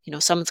when,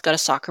 someone's got a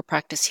soccer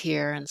practice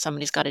here and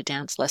somebody's got a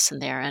dance lesson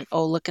there. And,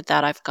 look at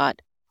that, I've got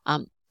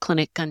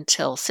clinic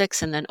until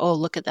 6. And then,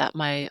 look at that,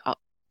 my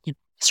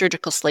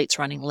surgical slate's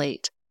running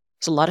late.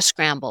 There's a lot of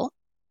scramble.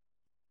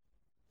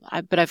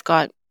 But I've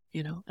got,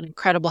 an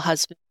incredible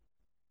husband,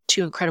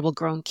 2 incredible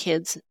grown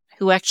kids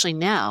who actually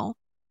now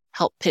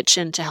help pitch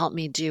in to help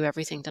me do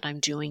everything that I'm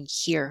doing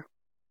here.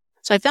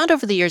 So I found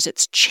over the years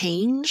it's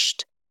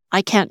changed.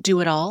 I can't do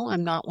it all.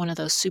 I'm not one of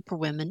those super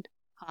women,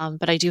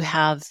 but I do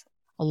have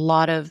a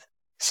lot of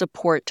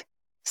support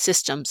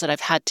systems that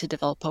I've had to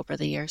develop over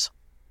the years.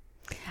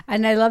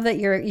 And I love that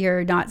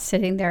you're not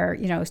sitting there,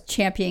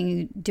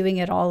 championing doing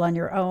it all on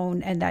your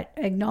own, and that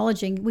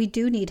acknowledging we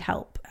do need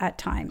help at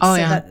times.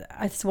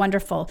 That's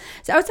wonderful.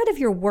 So outside of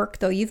your work,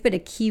 though, you've been a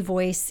key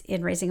voice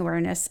in raising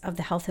awareness of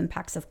the health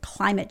impacts of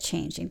climate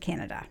change in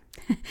Canada.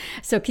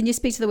 So can you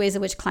speak to the ways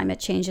in which climate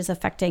change is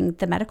affecting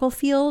the medical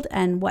field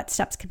and what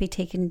steps can be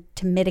taken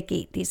to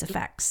mitigate these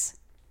effects?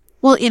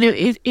 Well,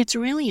 it's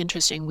really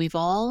interesting. We've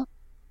all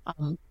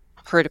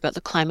heard about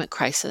the climate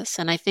crisis.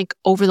 And I think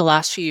over the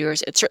last few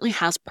years, it certainly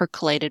has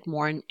percolated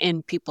more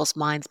in people's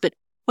minds. But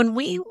when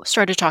we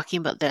started talking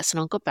about this, and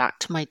I'll go back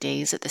to my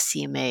days at the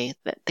CMA,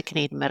 the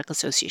Canadian Medical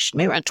Association,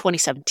 maybe around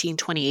 2017,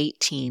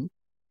 2018,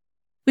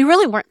 we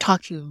really weren't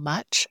talking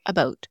much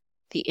about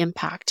the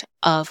impact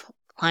of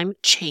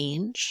climate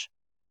change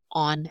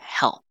on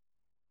health.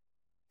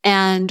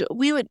 And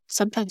we would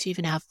sometimes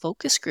even have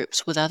focus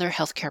groups with other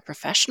healthcare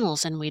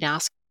professionals, and we'd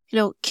ask,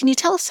 can you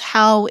tell us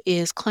how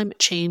is climate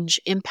change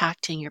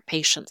impacting your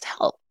patient's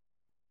health?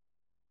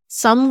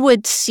 Some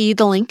would see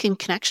the link and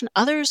connection.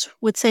 Others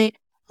would say,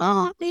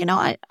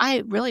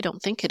 I really don't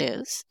think it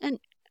is. And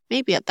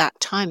maybe at that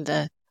time,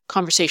 the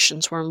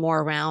conversations were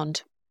more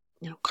around,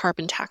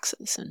 carbon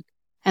taxes.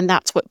 And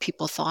that's what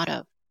people thought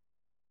of.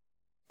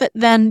 But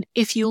then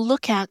if you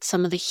look at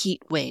some of the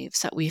heat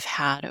waves that we've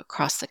had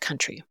across the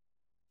country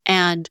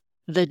and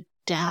the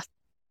death,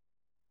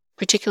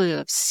 particularly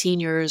of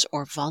seniors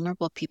or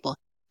vulnerable people,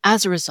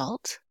 as a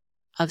result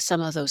of some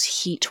of those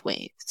heat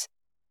waves.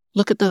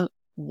 Look at the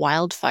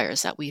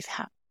wildfires that we've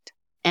had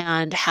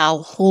and how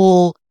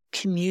whole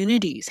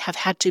communities have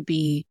had to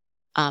be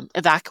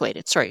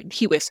evacuated. Sorry,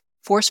 heat waves,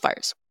 forest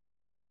fires.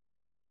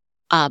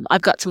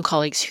 I've got some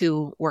colleagues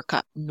who work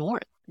up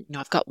north.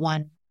 I've got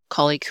one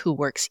colleague who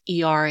works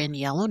ER in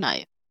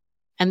Yellowknife,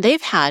 and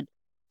they've had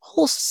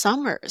whole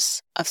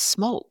summers of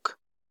smoke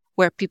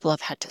where people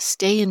have had to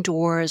stay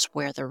indoors,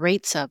 where the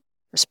rates of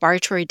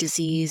respiratory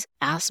disease,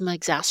 asthma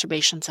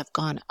exacerbations have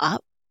gone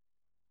up.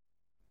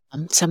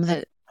 Some of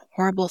the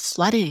horrible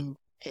flooding.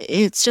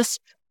 It's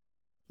just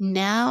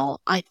now,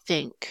 I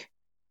think,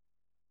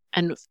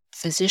 and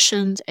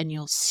physicians, and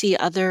you'll see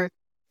other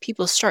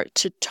people start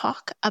to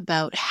talk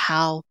about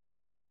how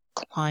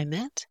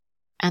climate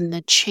and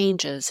the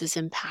changes is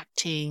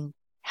impacting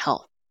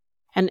health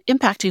and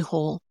impacting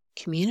whole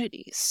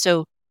communities.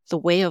 So the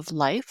way of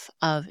life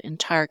of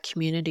entire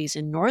communities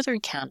in northern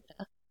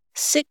Canada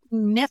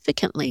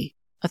significantly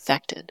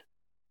affected.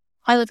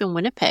 I live in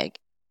Winnipeg,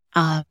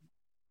 Uh,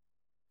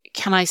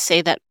 can I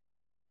say that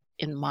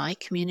in my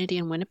community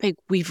in Winnipeg,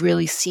 we've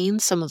really seen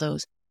some of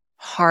those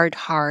hard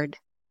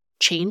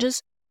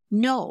changes?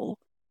 No.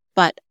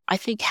 But I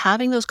think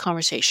having those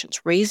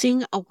conversations,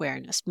 raising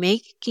awareness,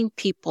 making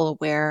people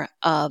aware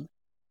of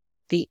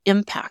the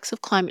impacts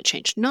of climate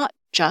change, not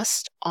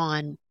just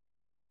on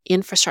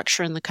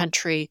infrastructure in the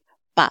country,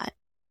 but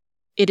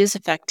it is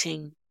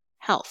affecting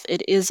health.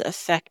 It is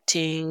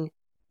affecting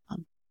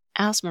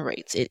asthma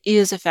rates. It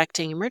is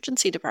affecting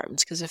emergency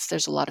departments, because if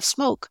there's a lot of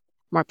smoke,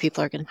 more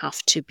people are going to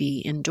have to be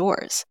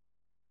indoors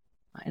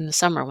in the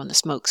summer when the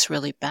smoke's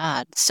really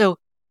bad. So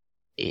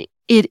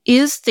it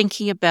is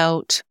thinking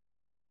about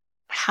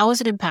how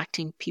is it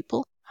impacting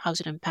people? How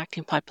is it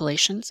impacting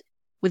populations?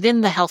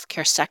 Within the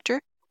healthcare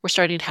sector, we're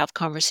starting to have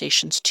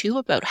conversations too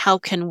about how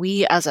can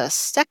we as a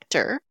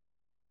sector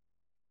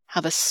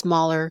have a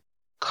smaller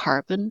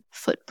carbon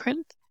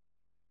footprint,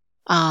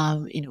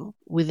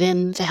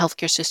 within the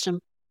healthcare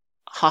system,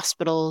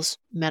 hospitals,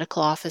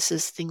 medical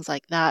offices, things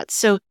like that.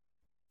 So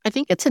I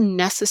think it's a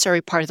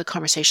necessary part of the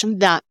conversation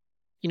that,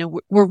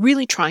 we're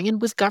really trying,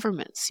 and with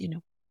governments,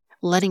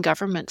 letting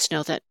governments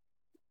know that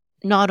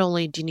not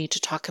only do you need to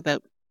talk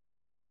about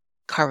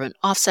carbon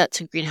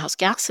offsets and greenhouse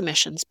gas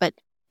emissions, but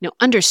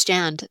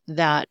understand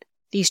that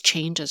these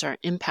changes are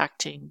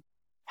impacting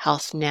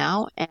health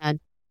now, and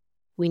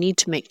we need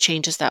to make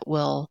changes that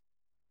will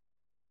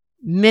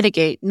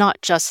mitigate not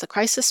just the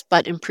crisis,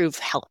 but improve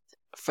health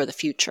for the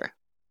future.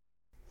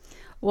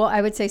 Well,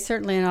 I would say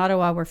certainly in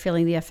Ottawa, we're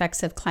feeling the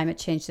effects of climate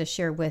change this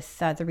year with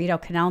the Rideau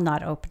Canal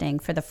not opening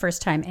for the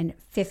first time in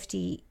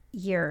 50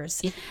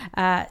 years.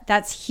 Yeah.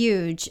 That's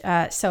huge.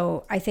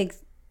 So I think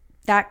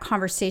that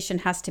conversation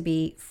has to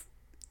be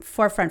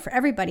forefront for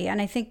everybody.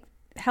 And I think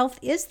health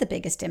is the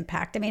biggest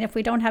impact. I mean, if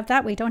we don't have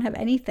that, we don't have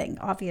anything,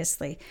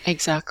 obviously.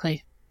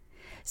 Exactly.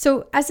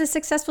 So as a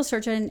successful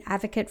surgeon,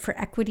 advocate for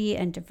equity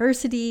and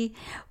diversity,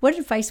 what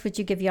advice would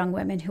you give young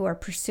women who are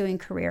pursuing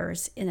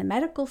careers in the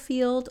medical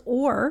field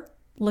or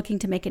looking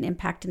to make an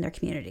impact in their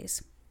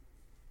communities?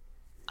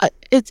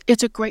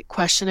 It's a great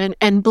question.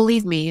 And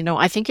believe me,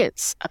 I think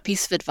it's a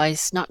piece of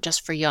advice, not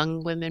just for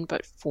young women,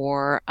 but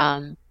for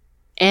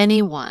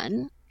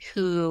anyone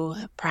who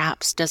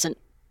perhaps doesn't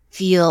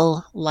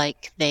feel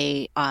like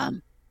they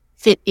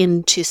fit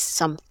into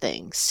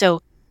something.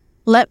 So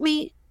let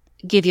me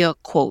give you a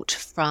quote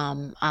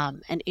from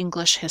an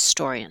English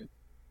historian.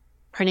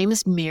 Her name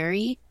is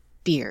Mary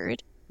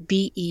Beard,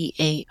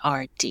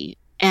 Beard.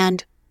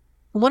 And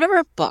in one of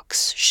her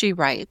books, she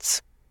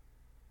writes,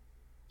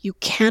 "You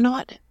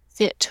cannot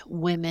fit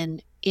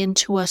women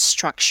into a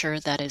structure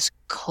that is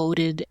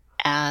coded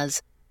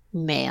as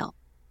male.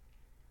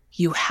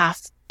 You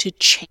have to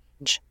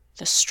change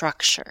the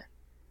structure."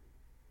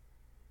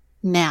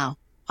 Now,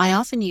 I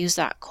often use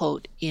that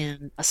quote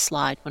in a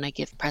slide when I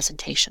give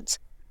presentations,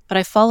 but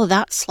I follow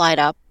that slide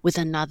up with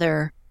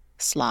another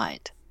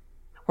slide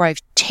where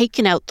I've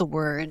taken out the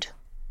word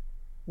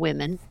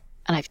women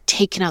and I've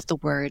taken out the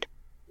word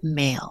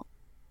male.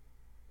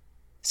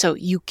 So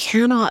you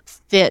cannot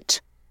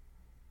fit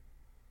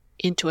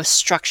into a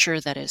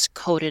structure that is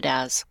coded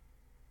as.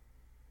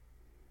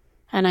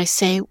 And I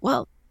say,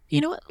 well,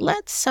 you know what?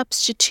 Let's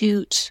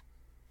substitute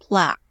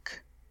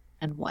black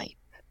and white.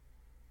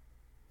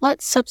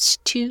 Let's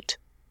substitute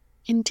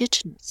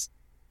Indigenous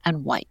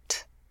and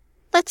white.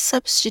 Let's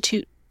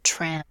substitute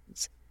trans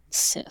and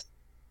cis.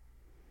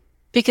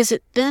 Because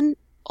it then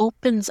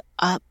opens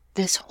up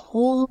this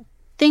whole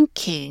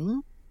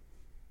thinking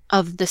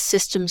of the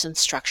systems and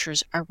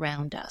structures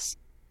around us,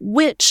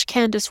 which,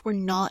 Candace, were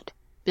not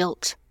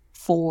built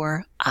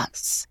for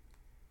us.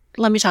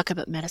 Let me talk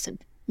about medicine.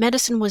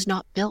 Medicine was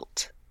not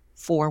built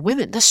for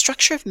women. The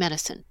structure of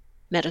medicine,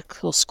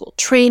 medical school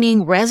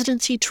training,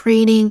 residency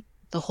training,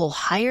 the whole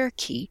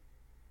hierarchy,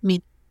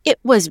 it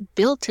was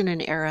built in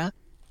an era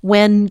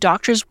when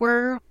doctors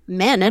were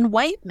men and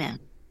white men.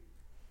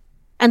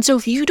 And so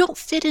if you don't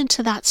fit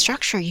into that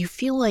structure, you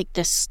feel like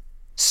this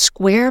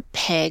square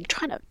peg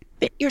trying to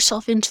fit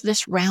yourself into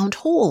this round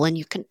hole, and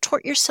you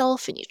contort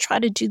yourself and you try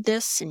to do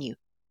this and you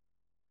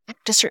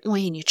act a certain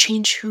way and you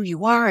change who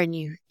you are and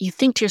you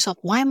think to yourself,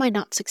 why am I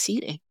not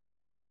succeeding?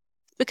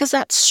 Because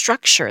that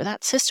structure,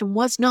 that system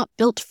was not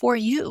built for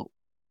you.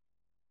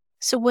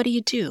 So what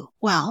do?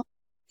 Well,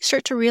 you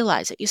start to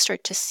realize it. You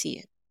start to see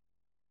it.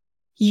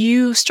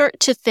 You start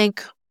to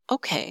think,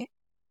 okay,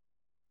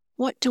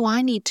 what do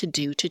I need to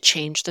do to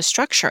change the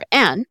structure?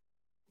 And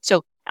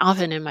so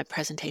often in my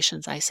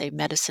presentations, I say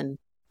medicine,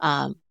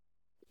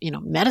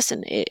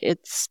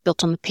 it's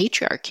built on the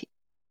patriarchy.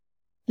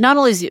 Not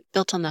only is it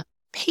built on the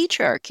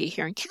patriarchy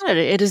here in Canada,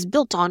 it is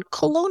built on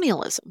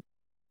colonialism.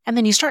 And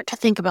then you start to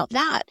think about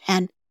that.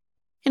 And,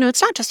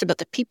 it's not just about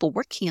the people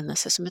working in the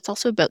system. It's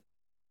also about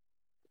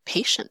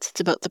patients.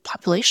 It's about the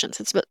populations.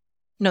 It's about,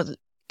 the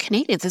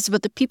Canadians. It's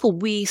about the people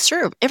we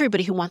serve,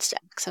 everybody who wants to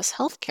access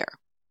healthcare.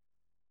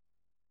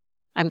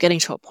 I'm getting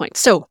to a point.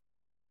 So,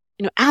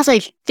 as I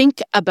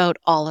think about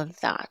all of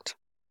that,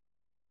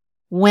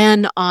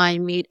 when I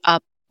meet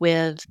up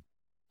with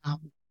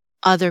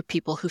other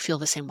people who feel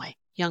the same way,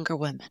 younger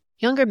women,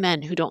 younger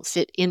men who don't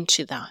fit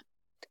into that,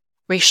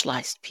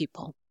 racialized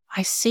people,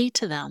 I say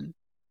to them,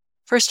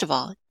 first of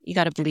all, you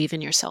got to believe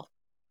in yourself.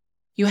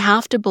 You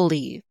have to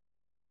believe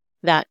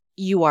that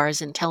you are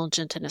as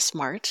intelligent and as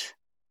smart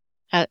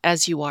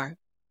as you are.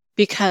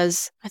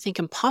 Because I think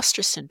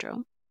imposter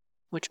syndrome,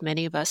 which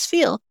many of us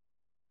feel,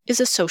 is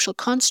a social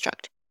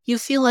construct. You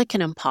feel like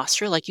an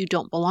imposter, like you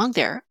don't belong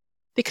there,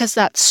 because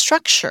that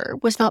structure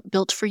was not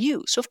built for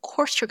you. So of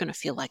course you're going to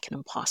feel like an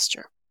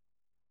imposter.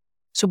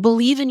 So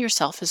believe in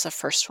yourself is the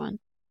first one.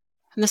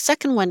 And the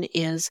second one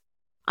is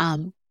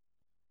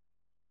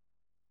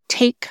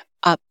take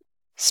up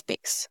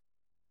space.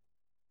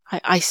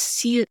 I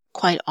see it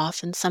quite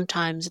often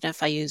sometimes, and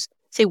if I use,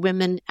 say,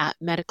 women at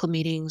medical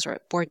meetings or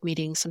at board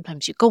meetings,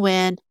 sometimes you go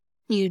in,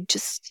 you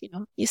just,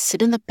 you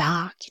sit in the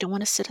back. You don't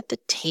want to sit at the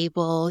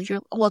table.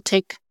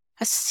 Take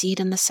a seat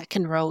in the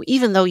second row,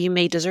 even though you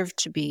may deserve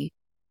to be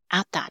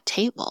at that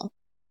table.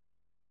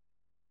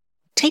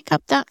 Take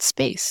up that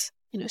space.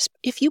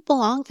 If you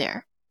belong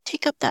there,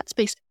 take up that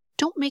space.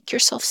 Don't make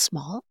yourself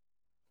small.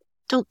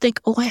 Don't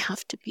think, I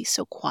have to be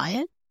so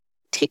quiet.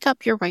 Take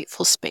up your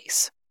rightful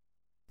space.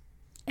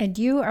 And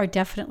you are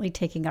definitely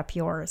taking up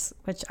yours,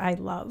 which I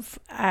love.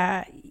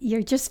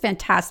 You're just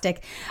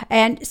fantastic.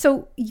 And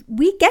so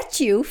we get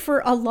you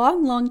for a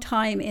long, long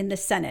time in the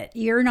Senate.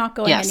 You're not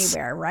going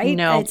anywhere, right?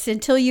 No. It's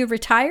until you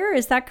retire.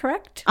 Is that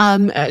correct?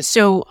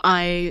 So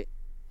I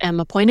am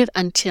appointed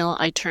until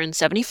I turn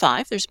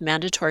 75. There's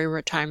mandatory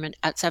retirement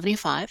at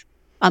 75,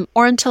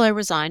 or until I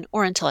resign,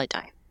 or until I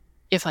die,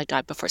 if I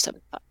die before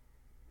 75.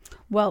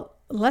 Well,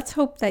 let's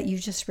hope that you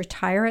just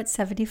retire at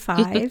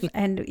 75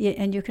 and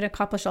you can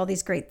accomplish all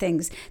these great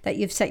things that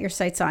you've set your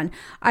sights on.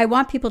 I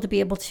want people to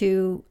be able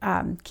to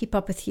keep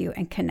up with you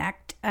and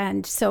connect.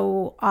 And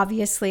so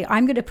obviously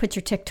I'm going to put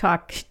your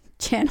TikTok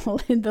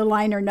channel in the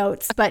liner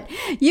notes, but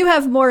you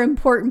have more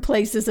important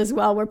places as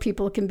well where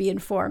people can be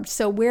informed.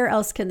 So where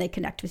else can they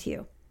connect with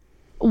you?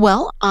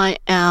 Well, I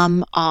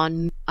am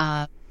on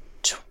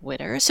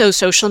Twitter, so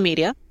social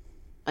media.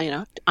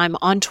 I'm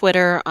on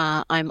Twitter.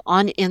 I'm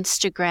on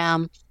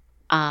Instagram.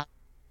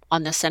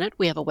 On the Senate,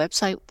 we have a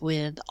website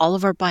with all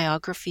of our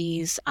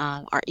biographies.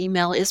 Our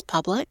email is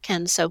public.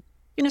 And so,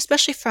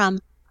 especially from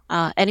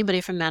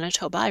anybody from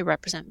Manitoba, I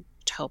represent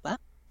Manitoba,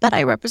 but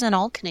I represent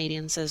all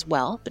Canadians as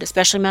well, but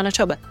especially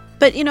Manitoba.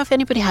 But, if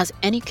anybody has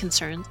any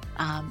concerns,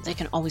 they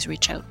can always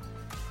reach out.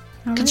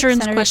 All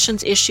concerns, right,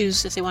 questions,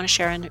 issues, if they want to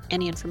share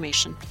any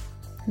information.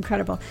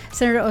 Incredible.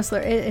 Senator Osler,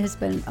 it has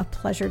been a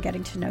pleasure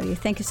getting to know you.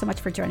 Thank you so much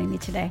for joining me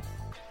today.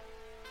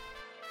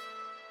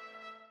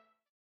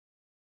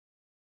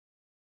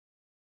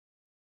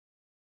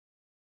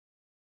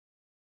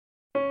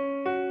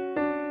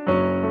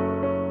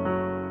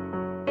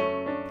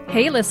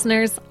 Hey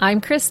listeners, I'm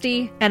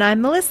Christy. And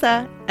I'm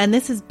Melissa, and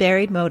this is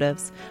Buried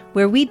Motives,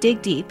 where we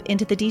dig deep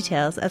into the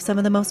details of some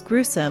of the most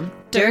gruesome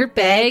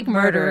dirtbag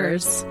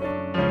murderers.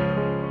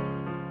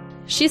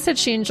 She said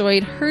she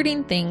enjoyed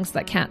hurting things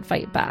that can't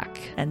fight back.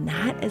 And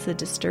that is a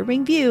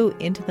disturbing view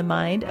into the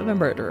mind of a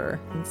murderer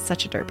and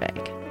such a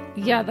dirtbag.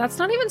 Yeah, that's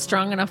not even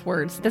strong enough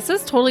words. This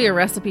is totally a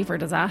recipe for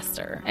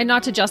disaster. And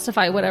not to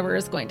justify whatever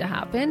is going to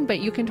happen, but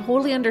you can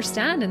totally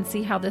understand and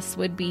see how this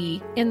would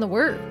be in the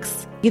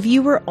works. If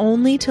you were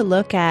only to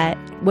look at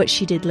what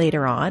she did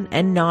later on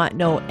and not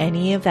know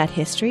any of that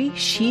history,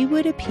 she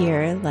would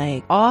appear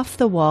like off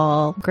the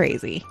wall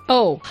crazy.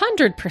 Oh,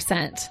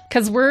 100%.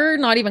 Because we're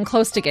not even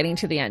close to getting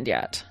to the end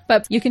yet.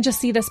 But you can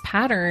just see this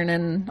pattern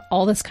and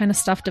all this kind of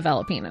stuff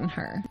developing in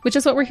her, which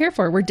is what we're here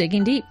for. We're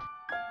digging deep.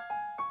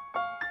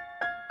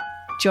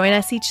 Join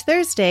us each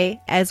Thursday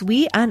as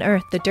we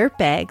unearth the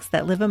dirtbags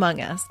that live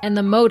among us and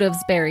the motives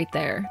buried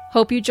there.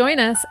 Hope you join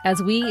us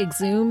as we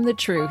exhume the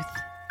truth.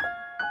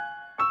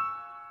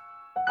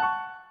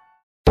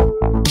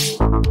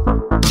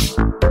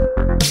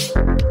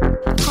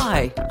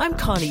 Hi, I'm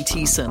Connie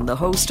Thiessen, the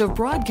host of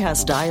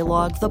Broadcast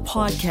Dialogue, the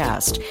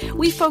podcast.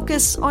 We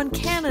focus on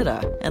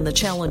Canada and the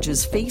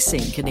challenges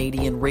facing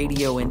Canadian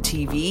radio and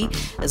TV,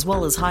 as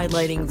well as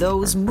highlighting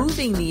those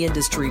moving the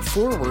industry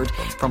forward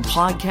from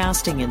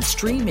podcasting and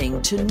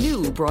streaming to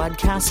new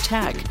broadcast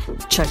tech.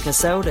 Check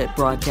us out at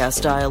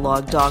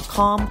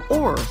broadcastdialogue.com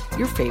or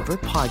your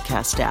favorite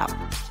podcast app.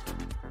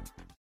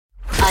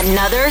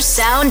 Another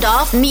Sound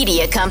Off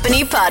Media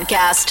Company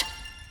podcast.